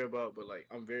people I care about, but like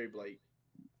I'm very like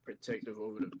protective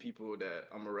over the people that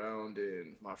I'm around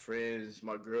and my friends,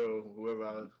 my girl, whoever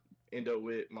I end up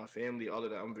with, my family, all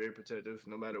of that. I'm very protective,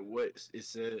 no matter what is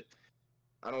said.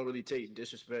 I don't really take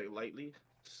disrespect lightly,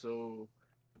 so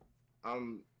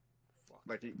I'm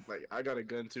like I got a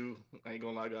gun too. I ain't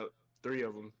gonna lie, I got 3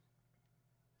 of them.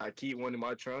 I keep one in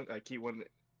my trunk. I keep one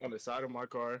on the side of my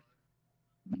car,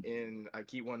 and I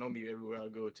keep one on me everywhere I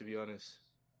go. To be honest,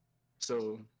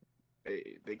 so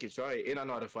they can try it, and I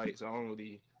know how to fight, so I don't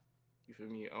really. You feel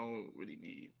me? I don't really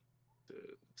need to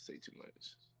say too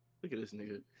much. Look at this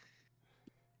nigga.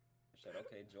 Shit,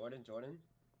 okay, Jordan.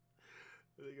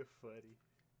 Nigga funny.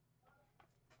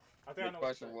 I think the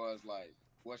question was like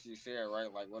what she said,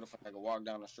 right? Like, what if I could walk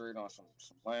down the street on some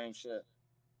lame shit?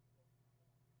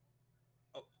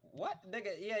 Oh, what,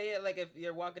 nigga? Yeah. Like if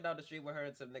you're walking down the street with her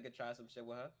and some nigga try some shit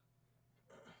with her.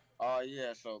 Oh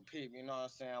yeah, so peep, you know what I'm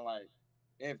saying? Like,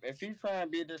 if he trying to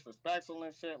be disrespectful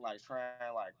and shit, like trying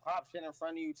like pop shit in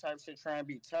front of you type shit, trying to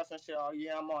be tough and shit. Oh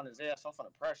yeah, I'm on his ass. I'm finna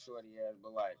press shorty ass.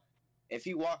 But like, if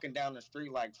he walking down the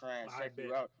street like trying to check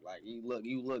you out, like you look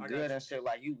good and shit,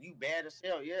 like you bad as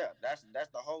hell. Yeah, that's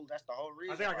the whole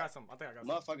reason. I think I got some.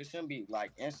 Motherfuckers shouldn't be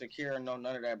like insecure and no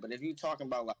none of that. But if you talking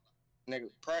about like nigga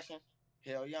pressing,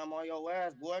 hell yeah, I'm on your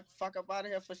ass, boy. Fuck up out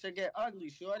of here for shit get ugly,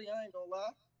 shorty. I ain't gonna lie,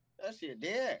 that shit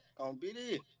dead on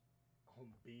BD. On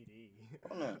BD.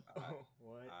 What?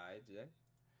 Alright, Jay.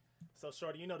 So,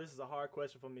 shorty, you know this is a hard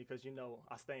question for me because you know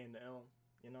I stay in the M.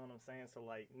 You know what I'm saying? So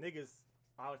like niggas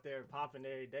out there popping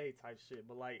every day type shit.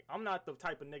 But like I'm not the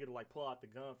type of nigga to like pull out the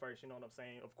gun first, you know what I'm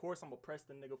saying? Of course I'm gonna press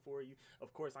the nigga for you.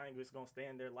 Of course I ain't just gonna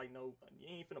stand there like no, you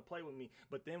ain't finna play with me.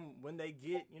 But then when they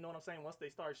get, you know what I'm saying, once they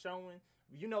start showing,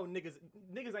 you know niggas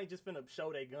ain't just finna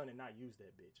show their gun and not use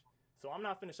that bitch. So I'm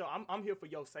not finna show, I'm here for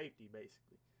your safety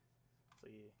basically. So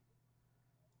yeah.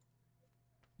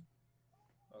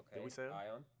 Okay. Did we say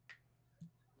Ion?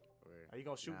 Are you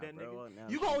gonna shoot that bro, nigga?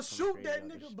 You gonna shoot that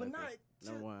nigga, but not.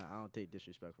 Number one, I don't take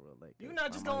disrespect for like. You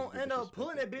not just gonna end up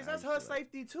pulling that bitch. That's her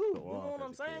safety too. You know what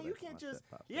I'm saying? You can't just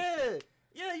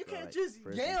you can't just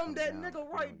yam that nigga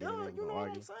right there. You know what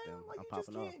I'm saying? Like you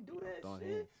just can't do that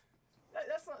shit.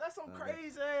 That's some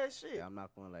crazy ass shit. Yeah, I'm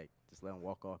not gonna like just let him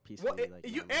walk off peacefully. Well, like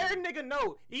you every nigga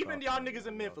know. Even y'all niggas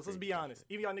in Memphis. Let's be honest.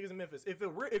 Even y'all niggas in Memphis. If a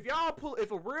real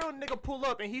nigga pull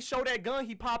up and he show that gun,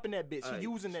 he popping that bitch. He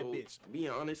using that bitch. Being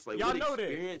honest, like y'all know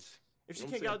that. If she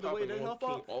can't get out the way, they help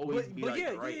out. But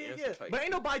yeah. But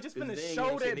ain't nobody just finna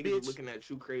show that bitch looking at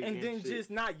you crazy and then just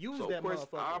not use that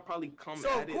motherfucker. I'll probably come so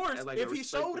at of course, it, like, if he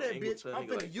show that bitch, I'm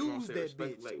finna use that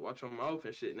bitch. Like watch your mouth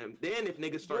and shit. And then if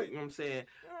niggas start, you know what I'm saying,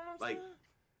 like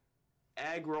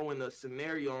aggro in the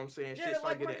scenario, you know what I'm saying, shit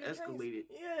start getting escalated.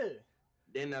 Yeah.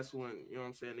 Then that's when, you know what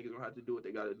I'm saying, niggas gonna have to do what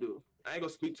they gotta do. I ain't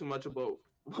gonna speak too much about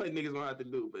what niggas gonna have to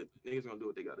do, but niggas gonna do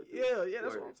what they gotta do. Yeah,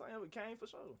 that's what I'm saying. We came for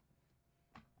sure.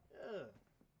 Yeah.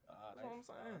 That's what I'm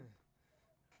saying.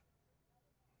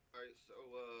 Alright, so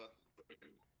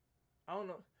I don't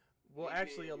know. Well,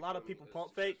 actually, a lot of people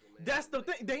pump fake. That's the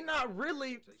thing. They not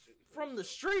really from the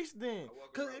streets then.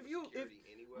 Cause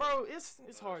bro,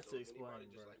 it's hard to explain,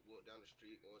 bro.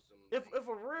 If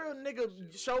a real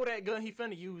nigga show that gun, he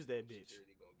finna use that bitch.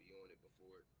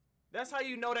 That's how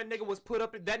you know that nigga was put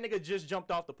up. That nigga just jumped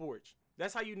off the porch.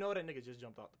 That's how you know that nigga just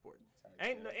jumped off the porch.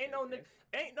 Ain't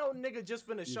no nigga just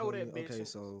finna show that bitch. Okay,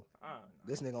 so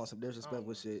this nigga on some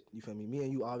disrespectful shit. You feel me? Me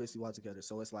and you obviously walk together,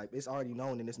 so it's like it's already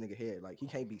known in this nigga head. Like he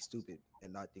can't be stupid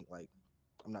and not think like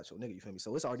I'm not your nigga. You feel me?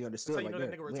 So it's already understood. So you know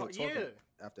that nigga retarded.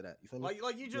 After that, you feel me?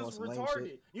 Like you just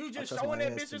retarded. You just showing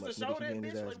that bitch just to show that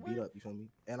bitch. Like beat up. You feel me?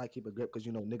 And I keep a grip because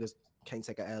you know niggas can't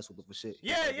take an ass whooping for shit.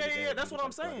 Yeah. That's what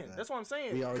I'm saying. That's what I'm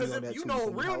saying. Because if you know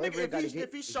real nigga,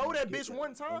 if he show that bitch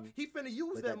one time, he finna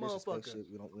use that motherfucker.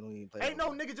 We don't even play. Ain't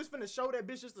no nigga just finna show that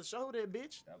bitch just to show that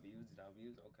bitch. W's.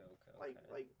 Okay.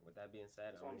 Like. With that being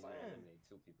said, I'm gonna eliminate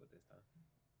 2 people this time.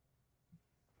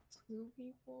 2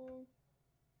 people.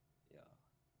 Yeah.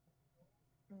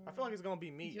 I feel like it's gonna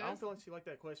be me. I don't feel like she like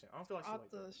that question. I don't feel like she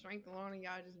like the strength alone of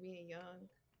y'all just being young.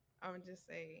 I would just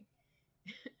say,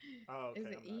 oh, okay, is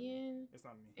it Ian? It's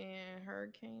not me. And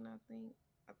Hurricane, I think.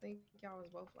 I think y'all was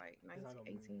both like 19,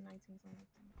 18, 19, something like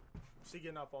that. She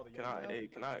getting off all the.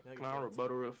 Can I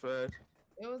rebuttal real fast?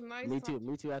 It was nice. Me too.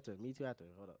 Me too. After.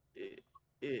 Hold up.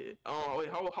 Yeah. Oh wait,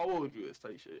 how old you is?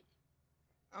 Type shit.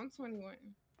 I'm 21.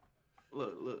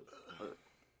 Look.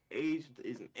 Age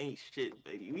ain't shit,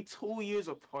 baby. We 2 years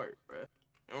apart, bro. You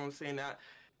know what I'm saying? That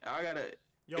I gotta.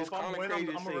 Yo, it's kind of crazy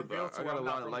to say, bro. I got a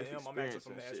lot of life experience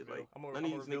and shit. Like, none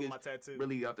of these niggas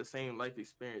really got the same life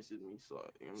experience as me. So,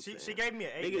 you know what I'm saying? She gave me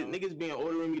an 8. Niggas being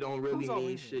older than me don't really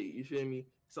mean shit. You feel me?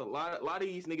 So a lot of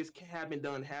these niggas haven't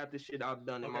done half the shit I've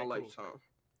done in my lifetime.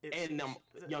 And I'm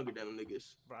younger than them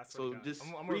niggas. Bro, so just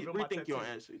rethink your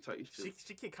answer. Type shit.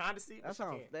 She can kind of see. That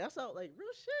sounds like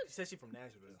real shit. She said she from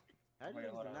Nashville. Wait,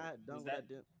 hold on. Does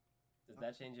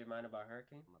that change your mind about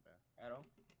Hurricane? My bad. At all?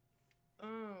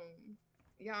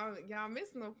 Y'all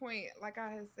missing the point. Like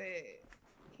I had said,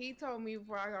 he told me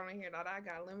before I got on here that I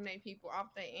gotta eliminate people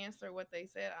off they answer what they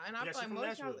said, and I feel like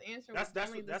most y'all's answer was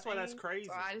definitely the same. That's why that's crazy.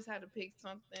 So I just had to pick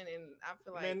something, and I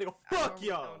feel like man, nigga, fuck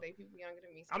y'all. People younger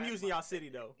than me. So I'm using y'all city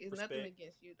though. It's nothing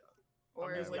against you though.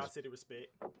 Or I'm using y'all city respect.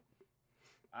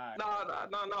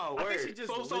 No. Word.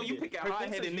 So you pick a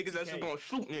high-headed niggas that's just gonna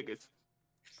shoot niggas.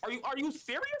 Are you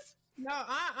serious? No,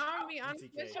 I'm be honest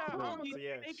with y'all.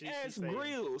 Fake ass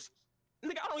grills.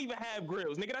 Nigga, I don't even have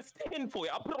grills. Nigga, that's tinfoil.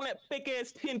 I put on that fake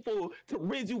ass tinfoil to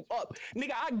rizz you up.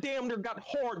 Nigga, I damn near got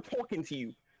hard talking to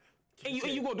you. And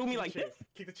you gonna do me like this?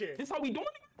 Kick the chair. This how we doing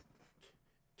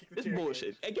it? This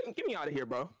bullshit. Hey, get me out of here,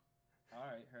 bro.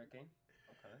 Alright, Hurricane.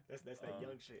 Okay. That's that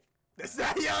young shit. That's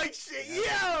that young shit,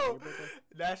 yo!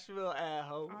 Nashville at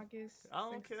home. August.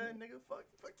 I don't care, nigga. Fuck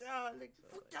y'all, nigga.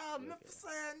 Fuck y'all, Memphis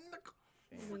ass nigga.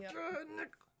 Fuck y'all,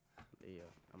 nigga. Yeah,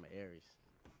 I'm an Aries.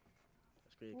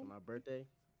 That's great. My birthday.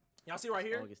 Y'all see right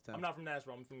here? August 10th. I'm not from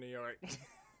Nashville. I'm from New York.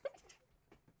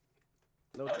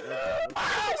 No,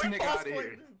 nigga out of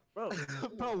here, bro.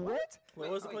 Bro, what?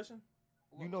 What was the question?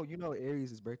 You know,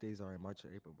 Aries' birthdays are in March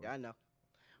or April, bro. Yeah, I know.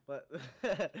 But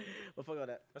fuck all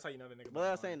that. That's how you know the nigga.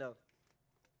 But I'm saying though,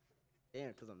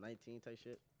 damn, cause I'm 19 type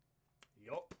shit.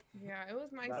 Yup. Yeah, it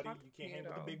was nice. You can't hang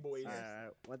with the big boys.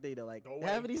 Alright, one thing though, like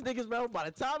half of these niggas, bro. By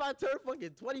the time I turn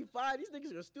fucking 25, these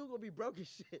niggas are still gonna be broke as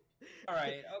shit.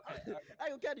 Alright, okay. I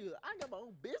ain't gonna you. I got my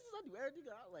own business. I do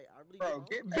everything. I really. Bro,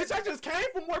 bitch, I just came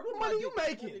from work. What money you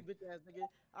making?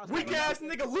 Weak ass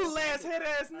nigga, little ass head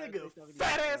ass nigga,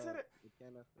 fat ass head.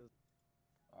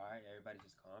 Alright, everybody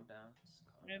just calm down.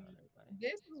 Calm down, everybody.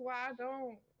 This is why I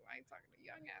don't like talking to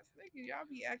young ass niggas. Y'all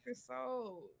be acting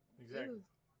so. Exactly.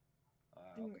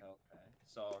 Okay.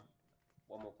 So,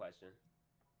 one more question.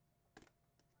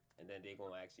 And then they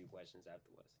gonna ask you questions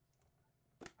afterwards.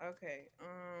 Okay.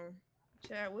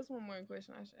 Chad, what's one more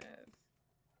question I should ask?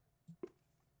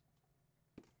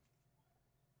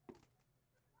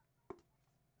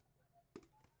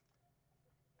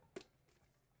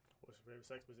 What's your favorite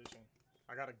sex position?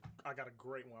 I got a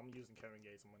great one. I'm using Kevin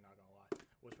Gates. I'm not gonna lie.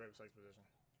 What's your favorite sex position?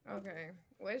 Okay.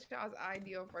 What's y'all's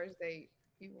ideal first date?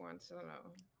 People want to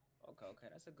know. Okay,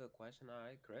 that's a good question. All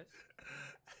right, Chris.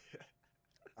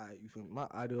 Alright, you feel me? My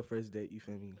ideal first date, you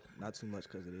feel me? Not too much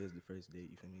because it is the first date,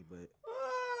 you feel me? But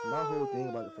my whole thing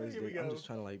about the first date, I'm just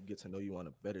trying to like get to know you on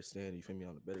a better stand, you feel me,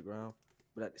 on a better ground.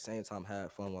 But at the same time,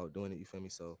 have fun while doing it, you feel me?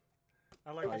 So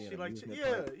I like she like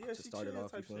to start it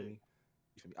off, you feel me?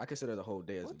 You feel me? I consider the whole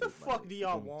day as what a the date, fuck do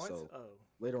y'all want? So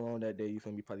later on that day, you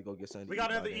feel me? Probably go get something. We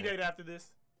got another E-Date after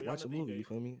this. Watch a movie, you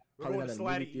feel me? Probably not a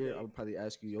movie theater. I would probably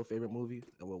ask you your favorite movie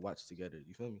and we'll watch together,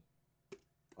 you feel me?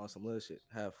 On some little shit.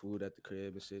 Have food at the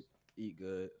crib and shit. Eat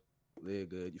good. Live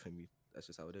good, you feel me? That's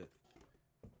just how it is.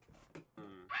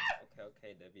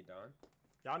 Okay, Debbie Dawn.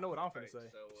 Y'all know what I'm finna say.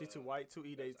 She's too white, 2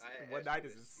 E-Dates. One night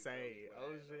is insane.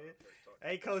 Oh shit.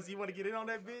 Hey Cozy, you wanna get in on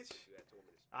that bitch?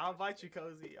 I'll invite you,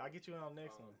 Cozy. I'll get you in on the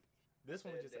next one. This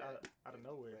one just out of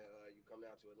nowhere. You come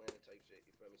down to Atlanta type shit,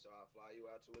 you feel me? So I'll fly you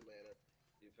out to Atlanta,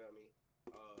 you feel me?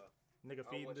 Nigga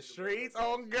feeding the streets.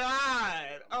 Oh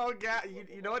god. Oh god.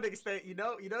 You know what nigga stay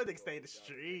nigga stay in the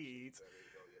streets.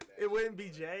 It wouldn't be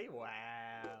Jay. Wow.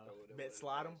 Bet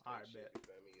slide him. Alright, bet. You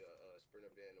feel me? Sprinter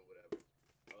van or whatever.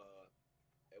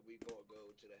 And we gonna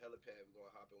go to the helipad, we're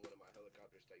gonna hop in one of my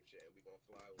helicopters type shit, and we gonna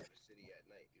fly over the city at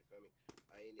night, you feel me?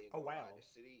 I ain't even gonna lie, the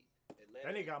city, Atlanta,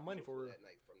 that nigga got money for real. At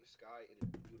night from the sky, it is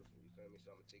beautiful, you feel me?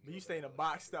 So I'm gonna take you. But you stay in a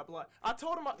box stop lot. I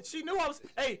told him she knew I was.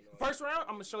 Hey, first round.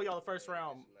 I'm gonna show y'all the first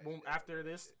round. Boom. After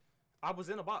this, I was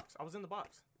in a box.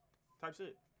 Type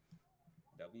shit.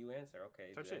 W answer.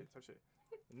 Okay. Type shit.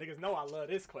 Niggas know I love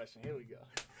this question. Here we go.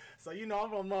 So, you know, I'm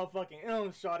from motherfucking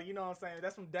shawty, you know what I'm saying?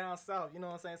 That's from down south, you know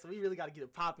what I'm saying? So, we really got to get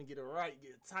it popping, get it right,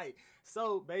 get it tight.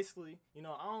 So, basically, you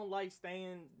know, I don't like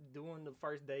doing the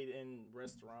first date in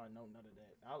restaurant, no, none of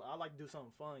that. I like to do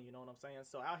something fun, you know what I'm saying?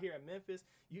 So, out here in Memphis,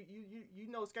 you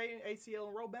know skating, ATL,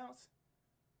 and row bounce?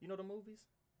 You know the movies?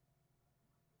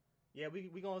 Yeah, we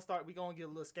gonna get a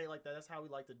little skate like that. That's how we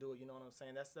like to do it. You know what I'm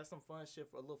saying? That's some fun shit,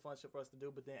 a little fun shit for us to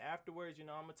do. But then afterwards, you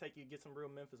know, I'm gonna take you to get some real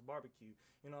Memphis barbecue.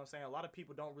 You know what I'm saying? A lot of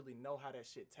people don't really know how that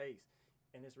shit tastes,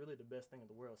 and it's really the best thing in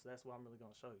the world. So that's what I'm really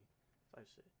gonna show you. Type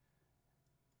shit.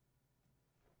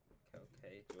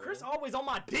 Okay. Chris always on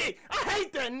my dick. I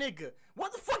hate that nigga.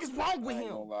 What the fuck is wrong with him? I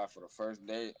ain't gonna lie, for the first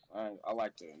date, I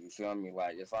like to, you feel me?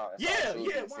 Like, if I yeah,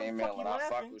 female, when I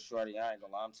fuck with shorty, I ain't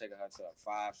gonna lie, I'm taking her to a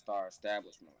 5-star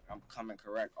establishment. Like, I'm coming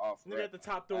correct off. Nigga at the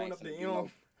top throwing up the M. No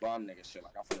bum nigga shit.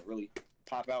 Like, I'm finna really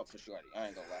pop out for shorty. I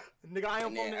ain't gonna lie. Nigga, I am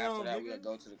from the M. After that, we'll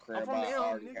go to the crib. I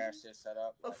already have shit set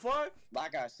up. The fuck?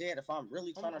 Like I said, if I'm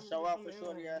really trying to show out for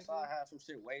shorty ass, I have some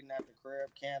shit waiting at the crib,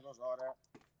 candles, all that.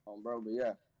 Bro, but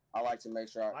yeah. I like to make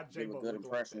sure I give a good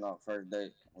impression on first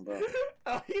date, bro.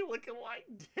 Oh, he looking like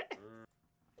that.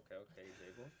 Okay,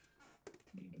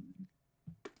 Jabo.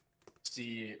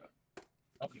 See,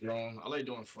 I'm grown. I like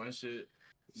doing fun shit,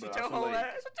 but Shut I feel your like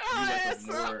ass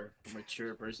you're like a more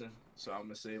mature person. So I'm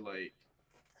gonna say like,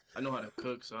 I know how to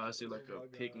cook, so I say like a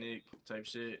picnic type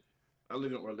shit. I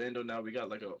live in Orlando now. We got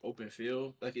like an open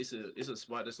field. Like it's a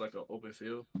spot that's like an open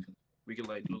field. We can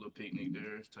like do a little picnic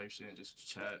there type shit and just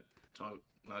chat, talk.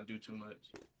 Not do too much.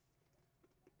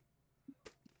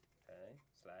 Okay,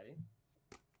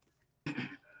 Slidey.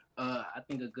 I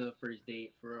think a good first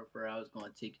date for I was gonna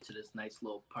take you to this nice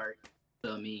little park.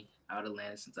 Feel me? Out of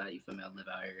land, since I live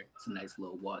out here. It's a nice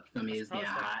little walk. Feel me? It's getting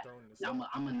hot.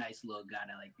 I'm a nice little guy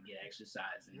that like to get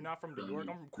exercise. And, you're not from New York.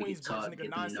 I'm from Queensbridge, nigga.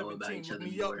 917. Look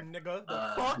me up, nigga.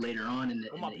 The fuck? Later on in the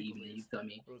evening, you feel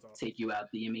me? Take you out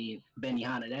the. I mean,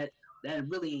 Benihana. That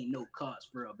really ain't no cost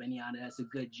for real. Benihana, that's a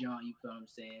good joint, you feel what I'm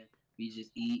saying? We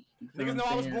just eat. Niggas know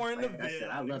I was born in the Ville.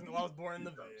 Niggas know I was born in the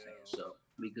Ville. So,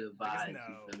 we good vibes, you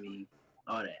feel me?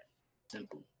 All that.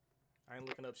 Simple. I ain't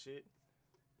looking up shit.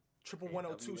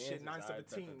 102 shit,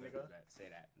 917, nigga. Say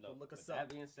that. Look us up. That up.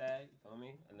 being said, you feel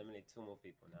me? Eliminate 2 more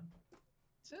people now.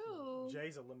 2?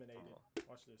 Jay's eliminated.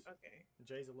 Watch this. Okay.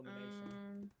 Jay's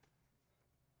elimination.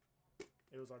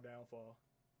 It was our downfall.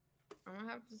 I'm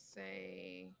gonna have to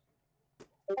say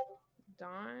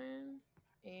Dawn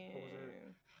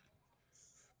and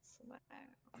Slap.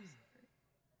 I'm sorry.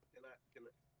 Can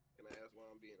I ask why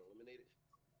I'm being eliminated?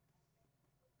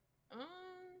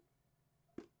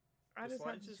 I just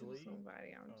have to choose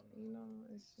somebody. You know,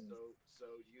 it's just. So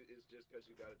it's just because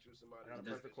you gotta choose somebody. I got a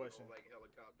perfect question. Like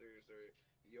helicopters or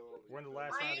you don't. We're in the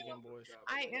last round again, boys.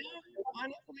 I am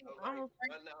honestly. I'm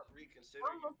why not reconsider?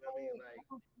 You feel me? Like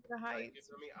the heights. You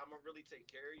feel me? I'm gonna really take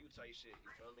care of you, type shit.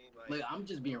 You feel me? Like I'm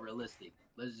just being realistic.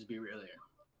 Let's just be real here.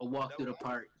 A walk through the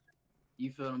park. You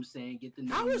feel what I'm saying? Get the.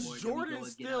 How is Jordan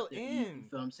still in? You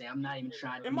feel what I'm saying? I'm not even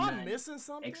trying to. Am I missing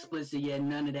something? Explicit yet?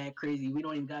 None of that crazy. We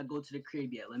don't even gotta go to the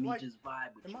crib yet. Let me just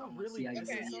vibe with you. Am I really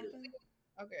missing something?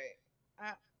 Okay.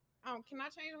 Can I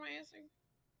change my answer?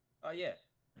 Oh yeah.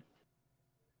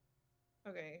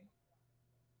 Okay.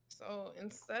 So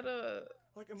instead of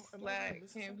Slack,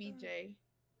 can be Jay.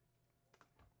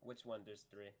 Which one? There's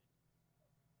 3.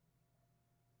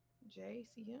 Jay,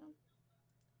 see him?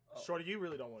 Shorty, you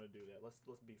really don't want to do that. Let's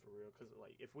be for real, cause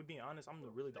like if we being honest, I'm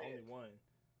really the only one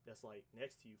that's like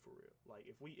next to you for real. Like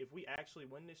if we actually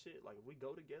win this shit, like if we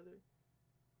go together,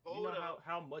 you know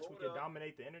how much we could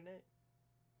dominate the internet.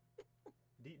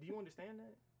 Do you understand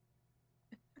that?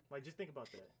 Like just think about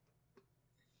that.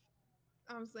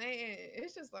 I'm saying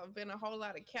it's just been a whole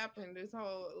lot of capping this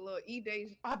whole little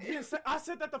Edate. I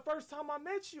said that the first time I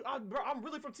met you. I'm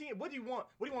really from TN. What do you want?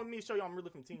 What do you want me to show you? I'm really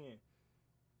from TN.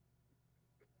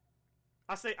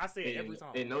 I say it every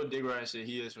time. And no dig right shit.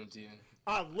 He is from TN.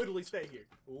 I literally stay here.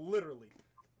 Literally.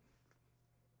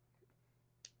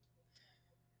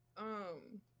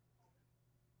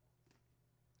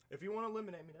 If you want to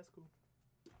eliminate me, that's cool.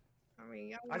 I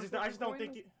mean, I just don't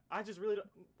think it. I just really don't.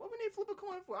 What we need to flip a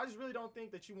coin for? I just really don't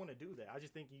think that you want to do that. I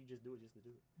just think you just do it just to do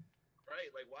it. Right?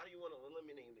 Like, why do you want to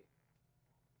eliminate me?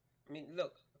 I mean,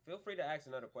 look. Feel free to ask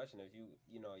another question if you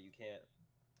can't,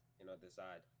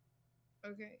 decide.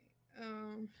 Okay.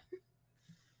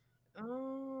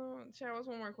 Chad, what's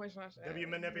one more question I should ask? W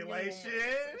manipulation?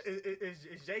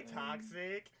 Is Jay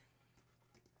toxic?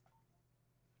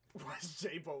 What's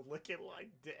J-Bo looking like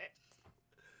that?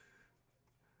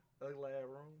 Ugly ass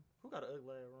room? Who got an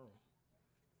ugly ass room?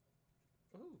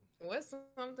 Ooh. What's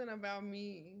something about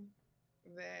me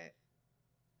that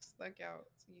stuck out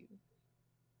to you?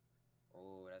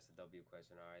 Oh, that's a W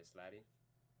question. All right, Slatty.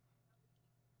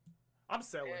 I'm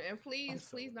selling. And please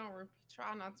don't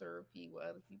try not to repeat what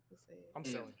other people said. I'm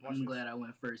selling. I'm glad I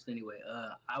went first anyway.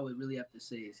 I would really have to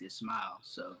say it's your smile.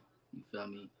 So you feel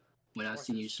me? When I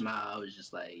seen you smile, I was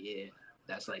just like, yeah,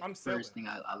 that's like the first thing.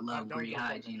 I love great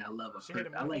hygiene. I love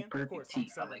I like perfect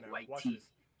teeth. I like white teeth,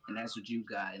 and that's what you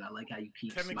got. And I like how you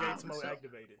keep Kevin smiling. Gates mode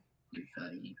activated. You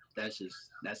feel me?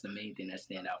 That's the main thing that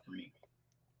stand out for me.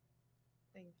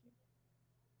 Thank you.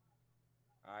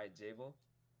 All right, Jabo.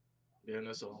 Yeah,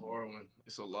 that's a hard one.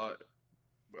 It's a lot,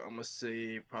 but I'm gonna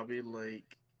say probably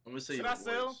like Should I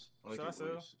sell? Should I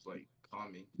sell? It's like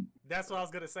calming. That's what I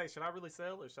was gonna say. Should I really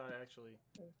sell or should I actually?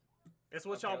 It's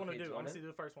what y'all want to do. I'm gonna do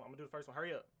the first one. I'm gonna do the first one.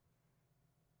 Hurry up.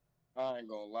 I ain't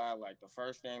gonna lie. Like the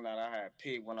first thing that I had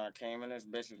peeped when I came in this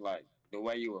bitch is like the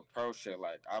way you approach it.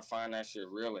 Like I find that shit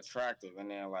real attractive,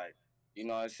 and then like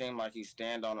it seemed like you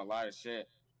stand on a lot of shit.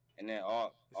 And then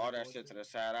all that shit to the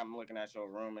side, I'm looking at your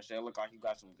room and shit. It look like you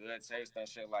got some good taste and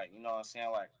shit. Like, you know what I'm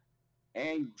saying? Like,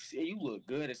 and you look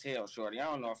good as hell, shorty. I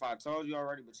don't know if I told you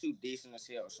already, but you decent as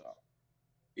hell, so.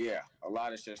 Yeah, a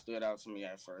lot of shit stood out to me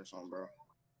at first one, bro.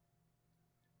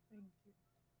 Thank you.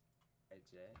 Hey,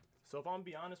 Jay. So if I'm gonna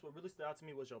be honest, what really stood out to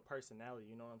me was your personality.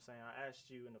 You know what I'm saying? I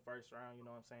asked you in the first round, you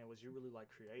know what I'm saying? Was you really like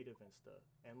creative and stuff?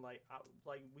 And like,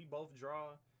 we both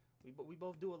draw. We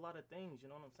both do a lot of things, you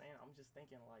know what I'm saying? I'm just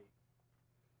thinking like,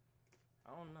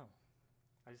 I don't know.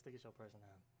 I just think it's your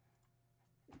personality.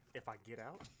 If I get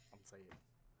out, I'm gonna say it.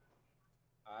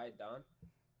 All right, Don.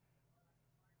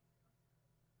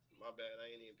 My bad. I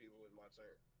ain't even people with my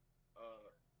turn.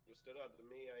 What stood out to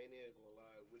me, I ain't even gonna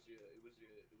lie. It was your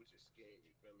skin. You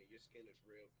feel me? Your skin is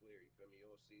real clear. You feel me? You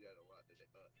don't see that a lot today.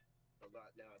 A lot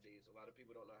nowadays. A lot of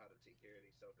people don't know how to take care of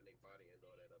themselves and their body and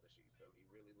all that other shit. You feel me? You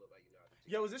really look like you know how to take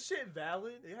Yo, is this shit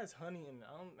valid? It has honey in it.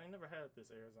 I never had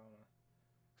this Arizona.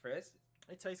 Chris?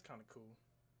 It tastes kind of cool.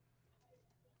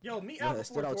 Yo, me out. It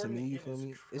stood out to me. You feel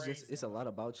me? It's a lot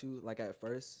about you. Like at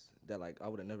first, that like I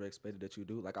would have never expected that you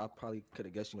do. Like I probably could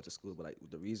have guessed you went to school, but like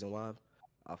the reason why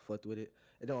I fucked with it,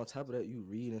 and then on top of that, you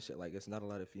read and shit. Like it's not a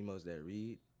lot of females that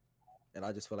read, and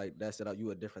I just feel like that stood out. You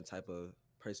a different type of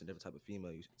person, different type of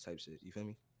female type shit. You feel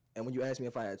me? And when you asked me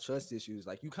if I had trust issues,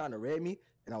 like you kind of read me,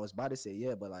 and I was about to say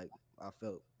yeah, but like I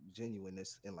felt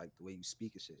genuineness in like the way you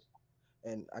speak and shit.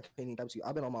 And I can't even type to you.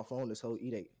 I've been on my phone this whole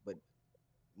Edate, but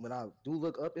when I do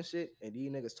look up and shit, and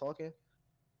these niggas talking,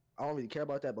 I don't really care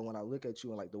about that. But when I look at you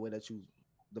and like the way that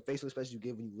the facial expression you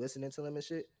give when you listening to them and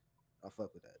shit, I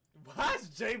fuck with that. Why is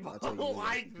J-Bo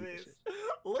like this?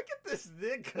 Look at this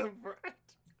nigga, bro.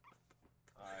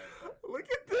 Look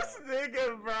at this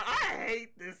nigga, bro. I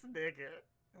hate this nigga.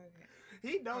 Okay.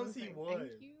 He knows he won.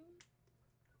 Thank you.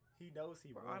 He knows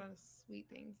he won. For all the sweet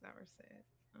things that were said.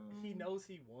 He knows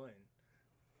he won.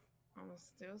 I'm gonna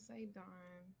still say Don,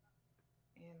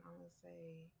 and I'm gonna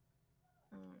say,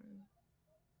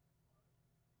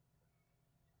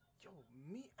 Yo,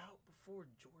 me out before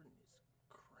Jordan is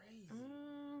crazy.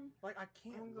 Like I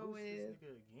can't lose this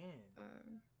nigga again.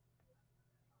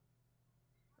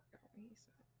 Forgot what he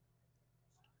said.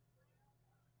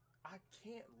 I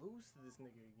can't lose to this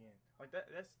nigga again. Like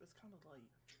that's kind of like.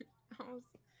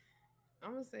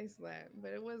 I'm gonna say Slap,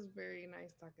 but it was very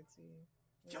nice talking to you.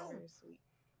 It was very sweet.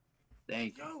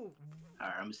 Thank you. All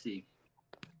right, I'm gonna see.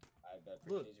 I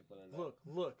appreciate you pulling up.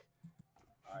 Look.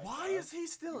 Right, why is he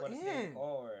still in?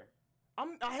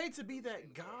 I hate to be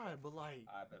that guy, but like,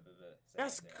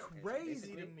 that's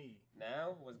crazy to me.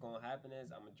 Now, what's gonna happen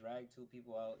is I'm gonna drag two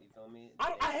people out. You feel me?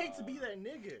 I hate to be that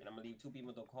nigga. And I'm gonna leave two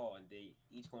people to call, and they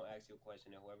each gonna ask you a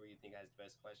question, and whoever you think has the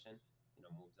best question,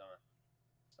 moves on.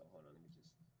 So hold on, let me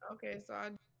just. Okay, so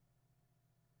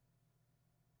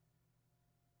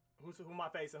who am I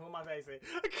facing?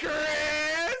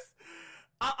 Chris!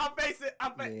 I'm facing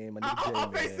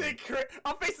Chris.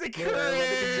 I'm facing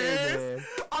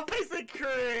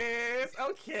Chris.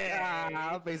 Okay.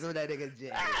 I'm facing that nigga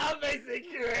Jay. I'm facing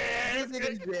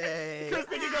Chris. Chris,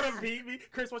 think you gonna beat me?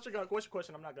 Chris, what's your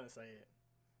question? I'm not gonna say it.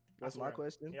 What's my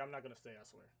question? Yeah, I'm not gonna say it, I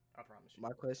swear. I promise you.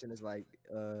 My question is like,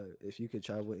 if you could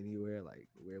travel anywhere, like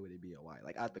where would it be and why?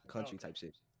 Like out the country type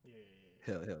shit. Yeah.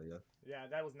 Hell yeah. Yeah,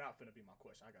 that was not finna be my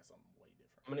question. I got something way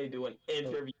different. I'm gonna do an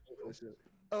interview.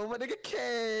 Oh, my nigga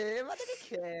K. What's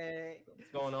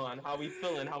going on? How we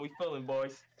feeling,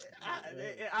 boys?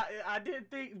 I didn't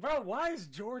think, bro. Why is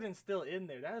Jordan still in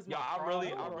there? That is my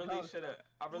problem. I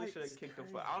really should have kicked the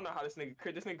foot. I don't know how this nigga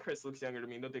Chris looks younger to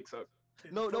me. No dick suck.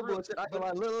 No bullshit. I ain't gonna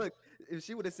lie. Look. If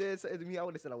she would have said something to me, I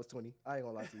would have said I was 20. I ain't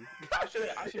gonna lie to you. I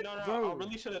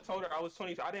really should have told her I was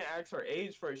 20. I didn't ask her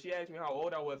age first. She asked me how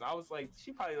old I was. I was like,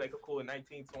 she probably like a cool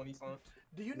 19, 20 something.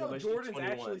 Do you know Jordan's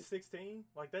actually 16?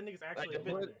 Like that nigga's actually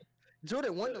been there.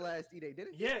 Jordan won the last E-Day,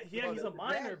 didn't he? Yeah, he's a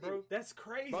minor, bro. That's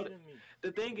crazy to me.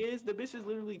 The thing is, the bitch is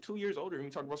literally 2 years older than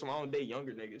me. Talking about some own day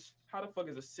younger niggas. How the fuck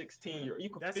is a 16-year-old? You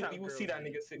can see that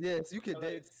nigga 16. Yes, you can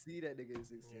see that nigga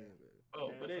 16, bro.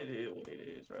 Oh, but it is what it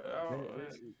is, bro.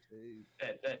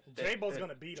 J-Bo's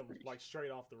gonna beat him like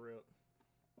straight off the rip.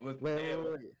 Wait.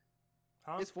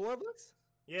 Huh? It's 4 of us?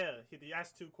 Yeah, he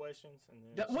asked 2 questions and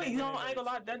then. I ain't gonna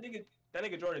lie. That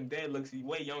nigga Jordan dead looks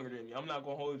way younger than me. I'm not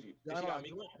gonna hold you. That's what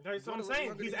I'm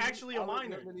saying. He's actually a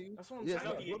minor. That's what I'm saying. I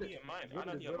know he a minor.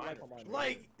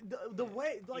 Like the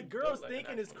way like girls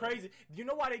thinking is crazy. You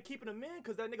know why they keeping him in?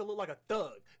 Because that nigga look like a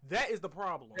thug. That is the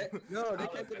problem. No, they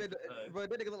kept him in. Bro,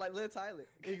 that nigga look like Lil Tyler.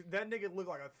 That nigga look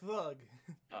like a thug.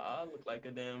 I look like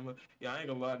a damn. Yeah, I ain't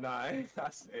gonna lie. Nah, I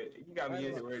said you got me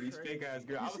in here with these fake ass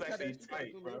girls. I was actually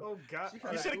tight, bro. Oh god, you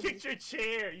should have kicked your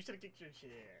chair.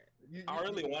 I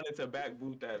really wanted to back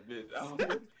boot that bitch. I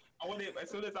wanted, as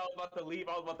soon as I was about to leave,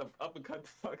 I was about to uppercut the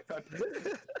fuck out.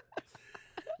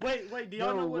 Wait, do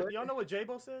y'all know what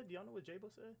J-Bo said? Do y'all know what J-Bo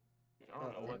said? I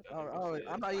don't know what that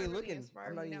I'm not even looking.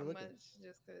 I'm not even looking.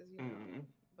 Just because, you know,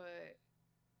 but.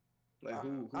 Like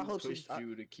who pushed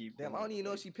you to keep? Damn, I don't even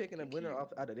know if she picking a winner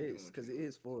off out of this because it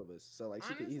is 4 of us. So like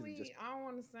she could easily just. I don't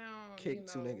want to sound kick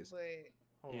 2 niggas.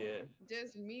 But yeah,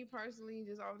 just me personally,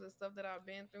 just off the stuff that I've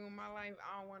been through in my life,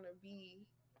 I don't want to be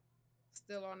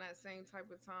still on that same type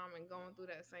of time and going through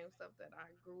that same stuff that I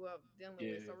grew up dealing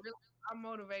with. So really, I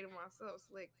motivated myself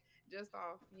slick just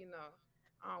off, you know,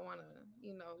 I don't want to,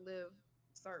 you know, live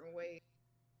certain ways.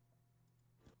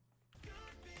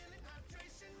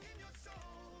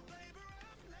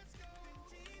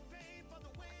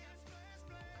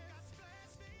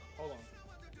 Hold on.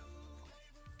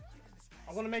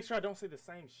 I want to make sure I don't say the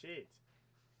same shit.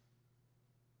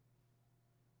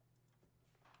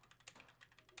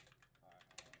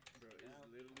 Bro, it's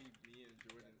literally me and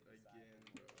Jordan again,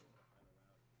 bro.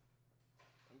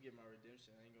 I'm getting my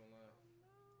redemption, I ain't gonna lie.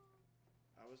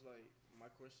 I was like,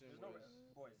 my question was...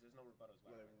 There's no rebuttals.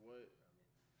 Like, what...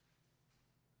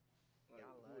 Like,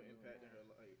 who impacted her?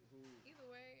 Like, who... Either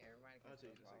way, everybody can... I'll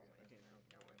tell you in a second. I can't...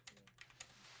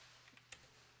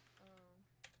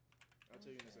 I'll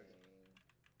tell you in a second.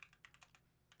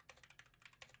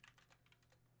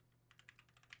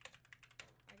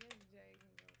 I guess Jay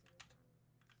can go to the final.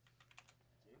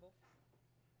 Jable?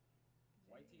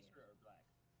 White t-shirt or black?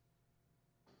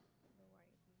 The white t-shirt.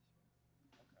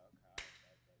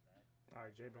 Okay. All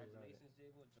right, Jable. Congratulations,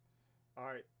 Jable.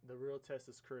 All right, the real test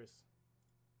is Chris.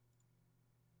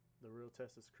 The real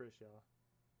test is Chris, y'all.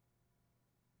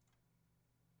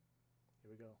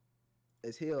 Here we go.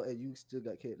 As hell, and you still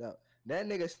got kicked out. That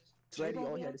nigga Slatty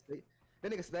only had to say.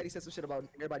 That nigga Slatty said some shit about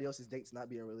everybody else's dates not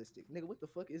being realistic. Nigga, what the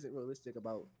fuck isn't realistic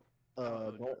about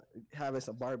having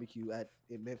some barbecue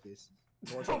in Memphis,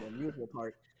 going to an amusement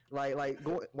park, like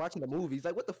watching the movies?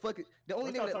 Like, what the fuck? The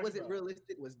only nigga that wasn't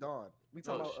realistic was Dawn. We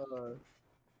talking about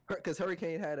because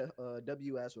Hurricane had a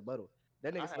W ass rebuttal.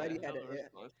 That nigga Slatty had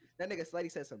that nigga Slatty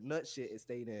said some nut shit and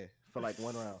stayed in for like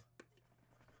 1 round.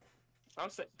 I'm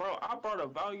saying, bro, I brought a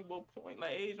valuable point.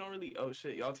 Like, age don't really. Oh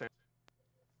shit, y'all turn.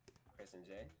 Chris and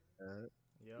Jay.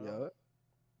 Yeah.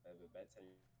 That's how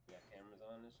you got cameras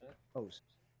on and shit. Oh.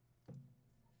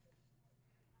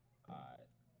 Alright.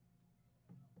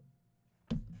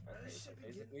 Okay, so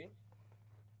basically,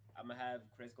 I'm gonna have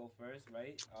Chris go first,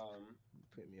 right?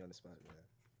 Put me on the spot, man.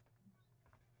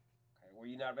 Okay, were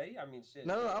you not ready? I mean, shit.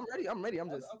 No, I'm ready. I'm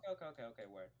just. Okay.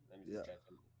 Where? Let me just step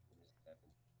in.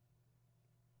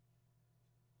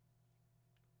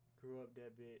 Grew up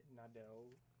that bit, not that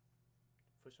old.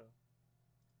 For sure.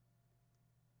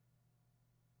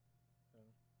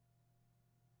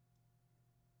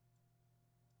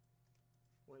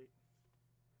 Wait.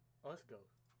 Oh, let's go.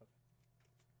 Okay.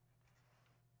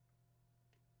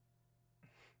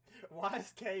 Why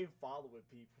is Kane following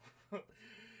people?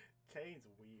 Kane's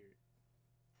weird.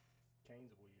 Kane,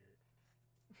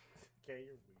 you're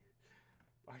weird.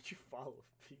 Why'd you follow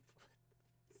people?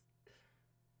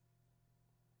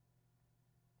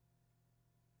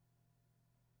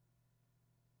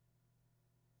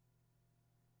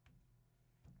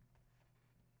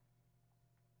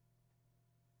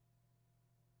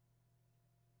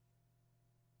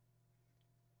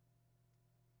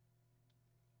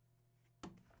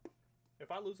 If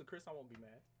I lose to Chris, I won't be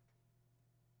mad.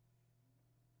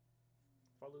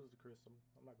 If I lose to Chris, I'm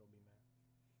not gonna be mad.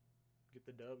 Get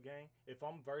the dub gang. If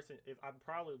I'm versing, if I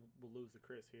probably will lose to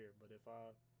Chris here, but if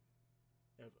I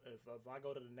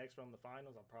go to the next round of the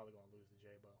finals, I'm probably gonna lose to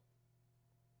J-Bo.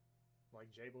 Like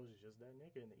J-Bo's is just that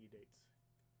nigga in the E-Dates.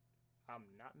 I'm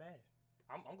not mad.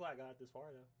 I'm glad I got this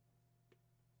far though.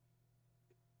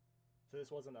 So this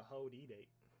wasn't a hold Edate.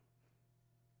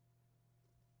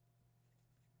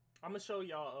 I'm gonna show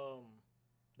y'all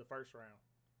the first round.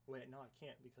 Wait, no, I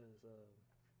can't because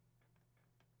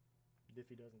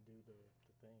Diffie doesn't do the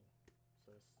thing.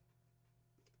 So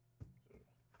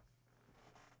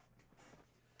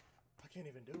I can't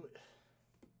even do it.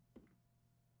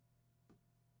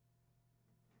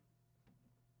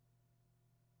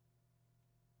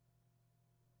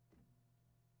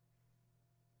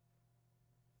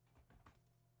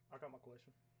 I got my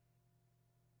question.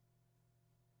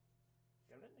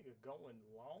 Damn, that nigga going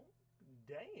long.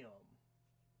 Damn.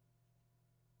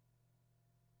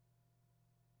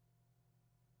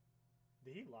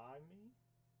 Did he lie to me?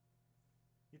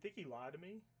 You think he lied to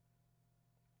me?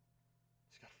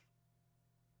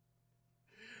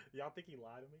 Y'all think he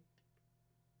lied to me?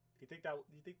 You think the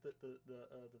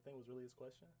thing was really his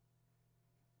question?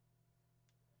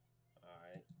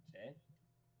 Alright, Jay.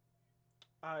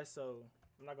 Alright, so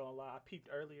I'm not gonna lie, I peeped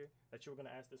earlier that you were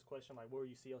gonna ask this question, like where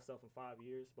you see yourself in 5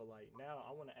 years, but like now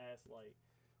I wanna ask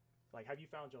like have you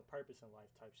found your purpose in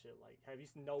life type shit? Like have you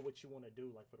know what you wanna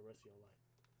do like for the rest of your life?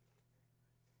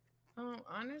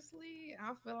 Honestly,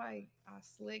 I feel like I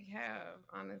slick have.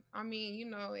 I mean, you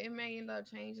know, it may end up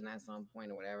changing at some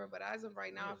point or whatever, but as of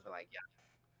right now, I feel like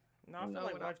No, I feel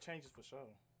like life changes for sure.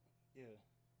 Yeah.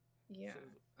 Yeah.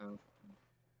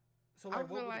 So like,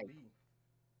 what would it be?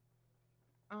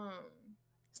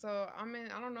 So I'm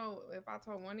in. I don't know if I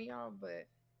told one of y'all, but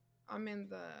I'm in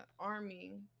the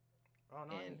Army. Oh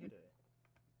no, I didn't hear that.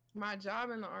 My job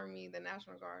in the Army, the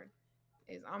National Guard,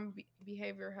 is I'm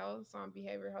behavioral health, so I'm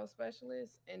behavioral health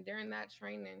specialist. And during that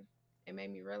training, it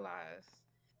made me realize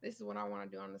this is what I want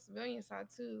to do on the civilian side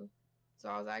too. So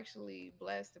I was actually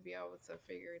blessed to be able to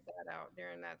figure that out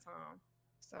during that time.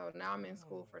 So now I'm in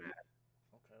school for that.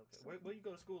 Okay. So, where you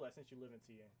go to school at since you live in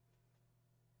TA?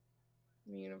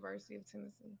 The University of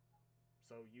Tennessee.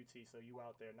 So UT, so you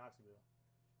out there in Knoxville.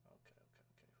 Okay,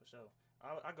 for sure.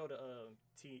 I go to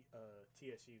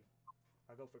TSU.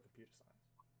 I go for computer science.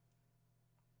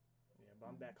 Yeah, but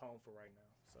I'm back home for right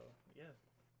now. So yeah,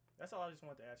 that's all I just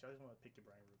wanted to ask you. I just want to pick your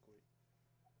brain real quick.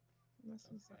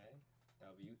 Okay.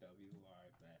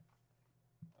 Alright, bet.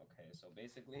 Okay, so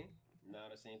basically now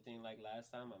the same thing like last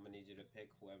time. I'm gonna need you to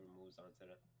pick whoever moves on to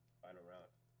the final round.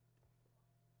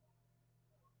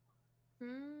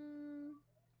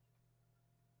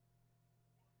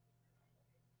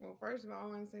 Well, first of all, I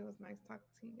want to say it was nice talking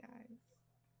to you guys.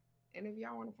 And if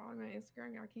y'all want to follow me on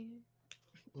Instagram, y'all can.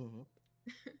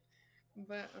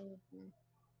 But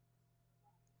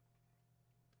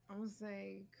I'm gonna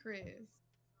say Chris.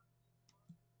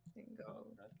 And go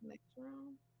next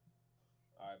round.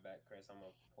 All right, bet, Chris. I'm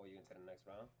gonna pull you into the next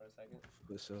round for a second.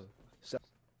 For sure.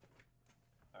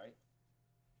 All right.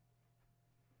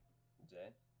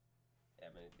 Jay, you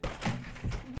have anything?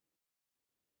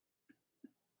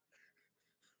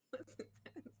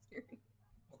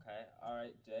 Okay. All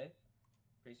right, Jay.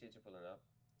 Appreciate you pulling up.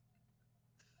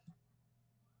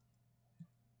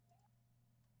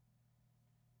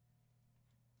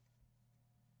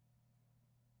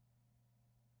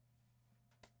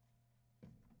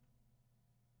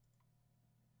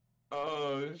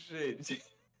 Oh shit.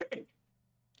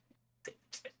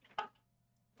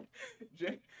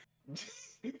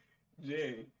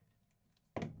 Jay,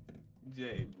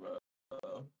 bro.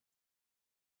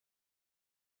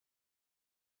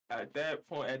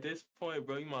 At this point,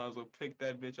 bro, you might as well pick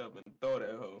that bitch up and throw that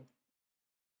hoe.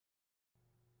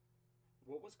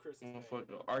 What was Chris's thing?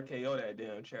 Fucking RKO that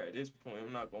damn chair at this point.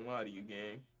 I'm not gonna lie to you,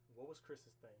 gang. What was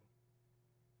Chris's thing?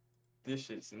 This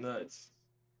shit's nuts.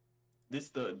 This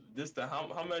the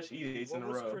how much Edates in a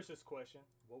row? What was Chris's question?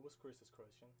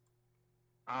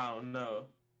 I don't know.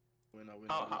 When I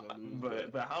lose,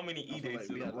 but how many Edates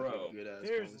in a row? Good ass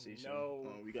There's conversation.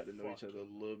 no we got to know each other a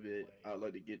little bit. I'd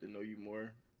like to get to know you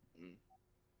more.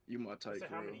 You my type. So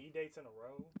how many E-dates in a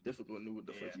row? Difficult knew what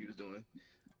the fuck he was doing.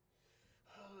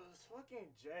 It's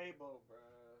fucking J-Bo, bro.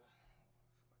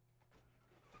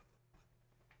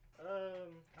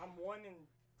 I'm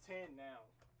 1-10 now.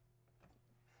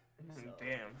 So,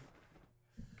 damn.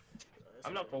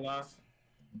 I'm not gonna lie.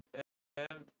 I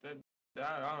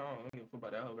don't give a fuck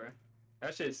about that hoe, bro.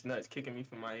 That shit's nuts, kicking me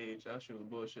from my age. That shit was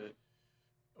bullshit.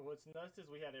 What's nuts is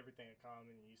we had everything in common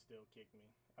and you still kicked me.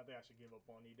 I think I should give up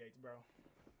on E-dates, bro.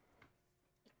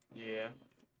 Yeah.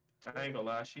 I ain't gonna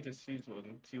lie, she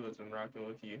wasn't rocking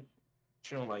with you.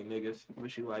 She don't like niggas, but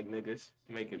she like niggas.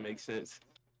 Make it make sense.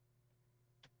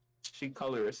 She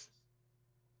colorist.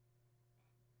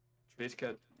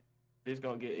 She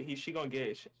gonna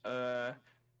get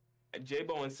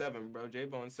J-Bo and 7, bro.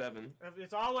 J-Bo and 7.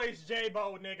 It's always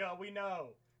J-Bo, nigga. We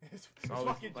know. It's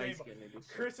fucking J-Bo.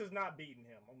 Chris is not beating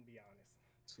him. I'm gonna be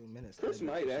honest. 2 minutes. Chris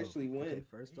might actually win. Okay,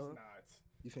 first off,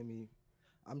 you feel me?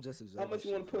 I'm just observing. How much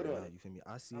you want to put on? You feel me?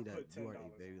 I see that you are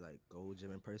a very like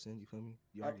goal-driven person. You feel me?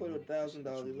 You I put $1,000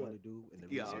 on. To do and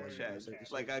the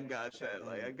like I got that.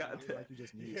 Like I got that. Like you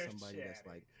just need somebody that's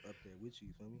like up there with you.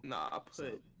 You feel me? Nah, I put. So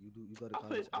you go to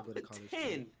college. I go to college.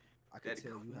 10. I can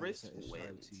tell you have a certain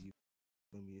strive to you.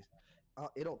 Feel me?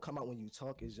 It don't come out when you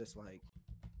talk. It's just like.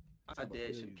 I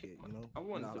did. You know? I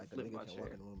wanted like to flip my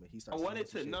chair. I wanted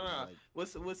to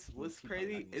what's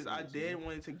crazy is I did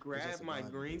wanted to grab my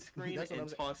green screen and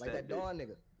toss like that Dawn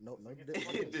nigga. No,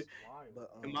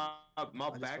 but my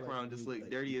background just looked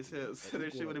dirty as hell. So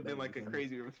there shit would have been like a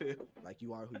crazy reveal. Like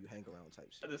you are who you hang around type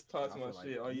shit. I just tossed my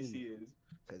shit. All you see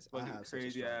is fucking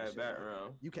crazy ass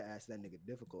background. You can ask that nigga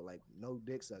difficult. Like no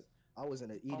dick suck. I was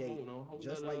in an Edate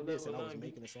just like this, and I was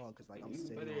making a song because like I'm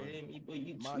sitting on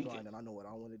my grind and I know what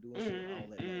I want to do and shit. I don't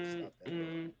let that stop that.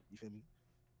 You feel me?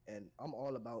 And I'm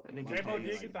all about J-Bo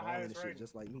did get the highest shit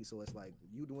just like me. So it's like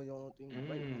you doing your own thing,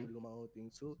 right? I'm doing my own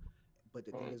thing too. But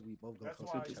the thing is, we both gonna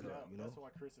come to each other, you know,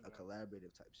 a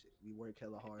collaborative type shit. We work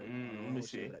hella hard, but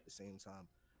at the same time,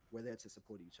 we're there to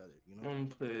support each other, you know.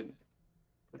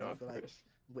 I feel like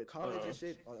with college and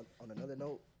shit. On another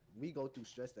note, we go through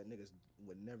stress that niggas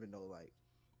would never know like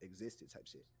existed type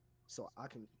shit. So I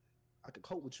can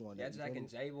cope with you on that. Jack and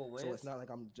J-Bo wins. So it's not like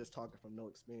I'm just talking from no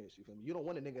experience. You feel me? You don't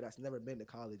want a nigga that's never been to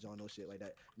college on no shit like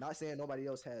that. Not saying nobody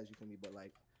else has. You feel me? But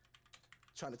like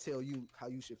trying to tell you how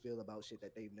you should feel about shit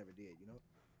that they've never did. You know?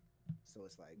 So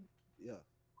it's like, yeah,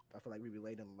 I feel like we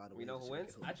relate in a lot of ways. We know who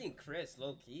wins? I think Chris,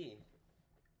 low-key.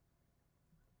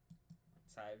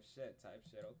 Type shit.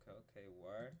 Okay,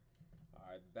 word.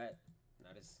 Alright, bet. Now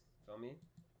this, feel me?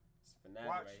 It's finale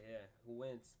right here. Who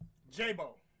wins?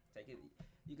 J-Bo. Take it.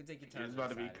 You can take your time. It's about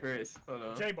to be Chris. Hold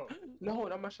on. J-Bo. No,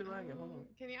 that my shit lagging. Hold on.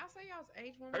 Can y'all say y'all's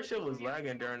age one? Her shit was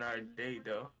lagging during our date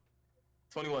though.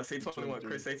 21. Say 21.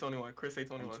 Chris, say 21. Chris, say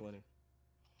 21. 20.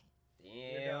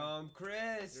 Damn,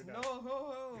 Chris.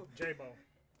 No. J-Bo.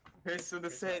 Chris would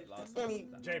have said 20.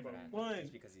 J-Bo.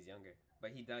 It's because he's younger.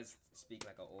 But he does speak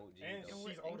like an OG. And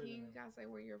she's older. Can you guys say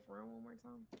where you're from one more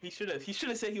time? He should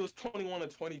have said he was 21 or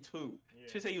 22. Yeah.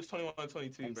 Should say he was 21 or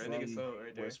 22, I'm bro. from Nigga, so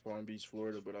right there. West Palm Beach,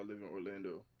 Florida, but I live in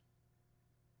Orlando.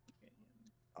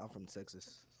 I'm from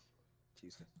Texas,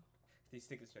 Houston. These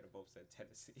niggas should have both said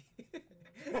Tennessee.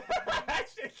 That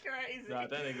shit's crazy. Nah,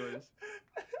 that nigga was.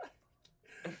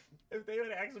 If they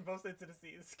would have actually both said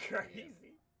Tennessee, it's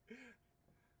crazy.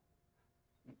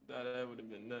 Nah, that would have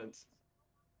been nuts.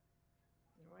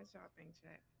 What y'all think,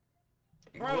 chat?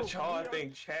 Bro, what y'all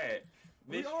think, chat?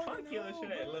 Bitch, fuck your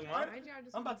chat, Lil Mom.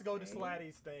 I'm about to go to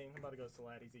Slatty's thing. I'm about to go to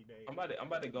Slatty's Edate. I'm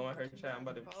about to go in her chat. I'm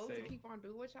about to say. Keep on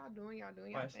doing what y'all doing. Y'all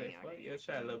doing I y'all say, thing. fuck your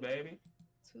chat, little baby.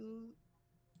 Two.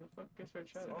 The fuck is her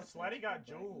chat? Oh, Slatty got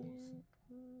jewels.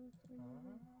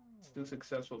 Still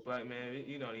successful black man.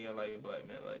 You don't even like a black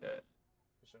man like that.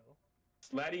 For sure.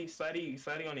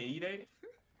 Slatty on the E-Date?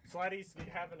 Slatty's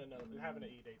having an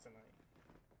E-Date tonight.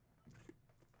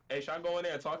 Hey, should I go in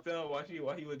there and talk to him while he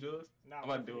with Jules? Nah, I'm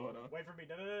about to do it. Hold on. Wait for me.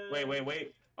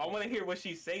 Wait. I want to hear what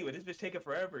she say, but this bitch taking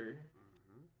forever.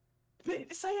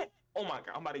 Say it. Oh my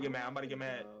god, I'm about to get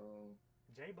mad.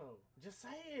 J-Bo, just say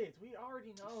it. We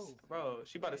already know. Bro,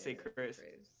 she about to say Chris.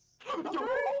 Okay.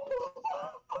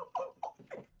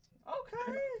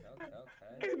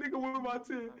 Hey, nigga, what about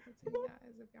to? If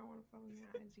y'all want to follow me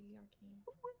on IG, y'all can.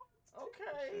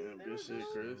 Okay. Good shit,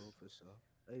 Chris. For sure.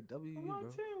 Hey, W, bro.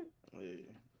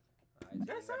 Yeah.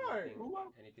 That's alright.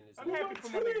 I'm Who happy for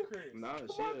my nigga Chris. Nah,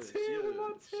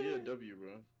 she a W, bro.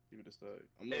 Give it a start.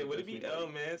 Hey, would it be L,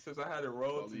 man? Since I had a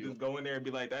role to just go in there and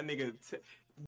be like, that nigga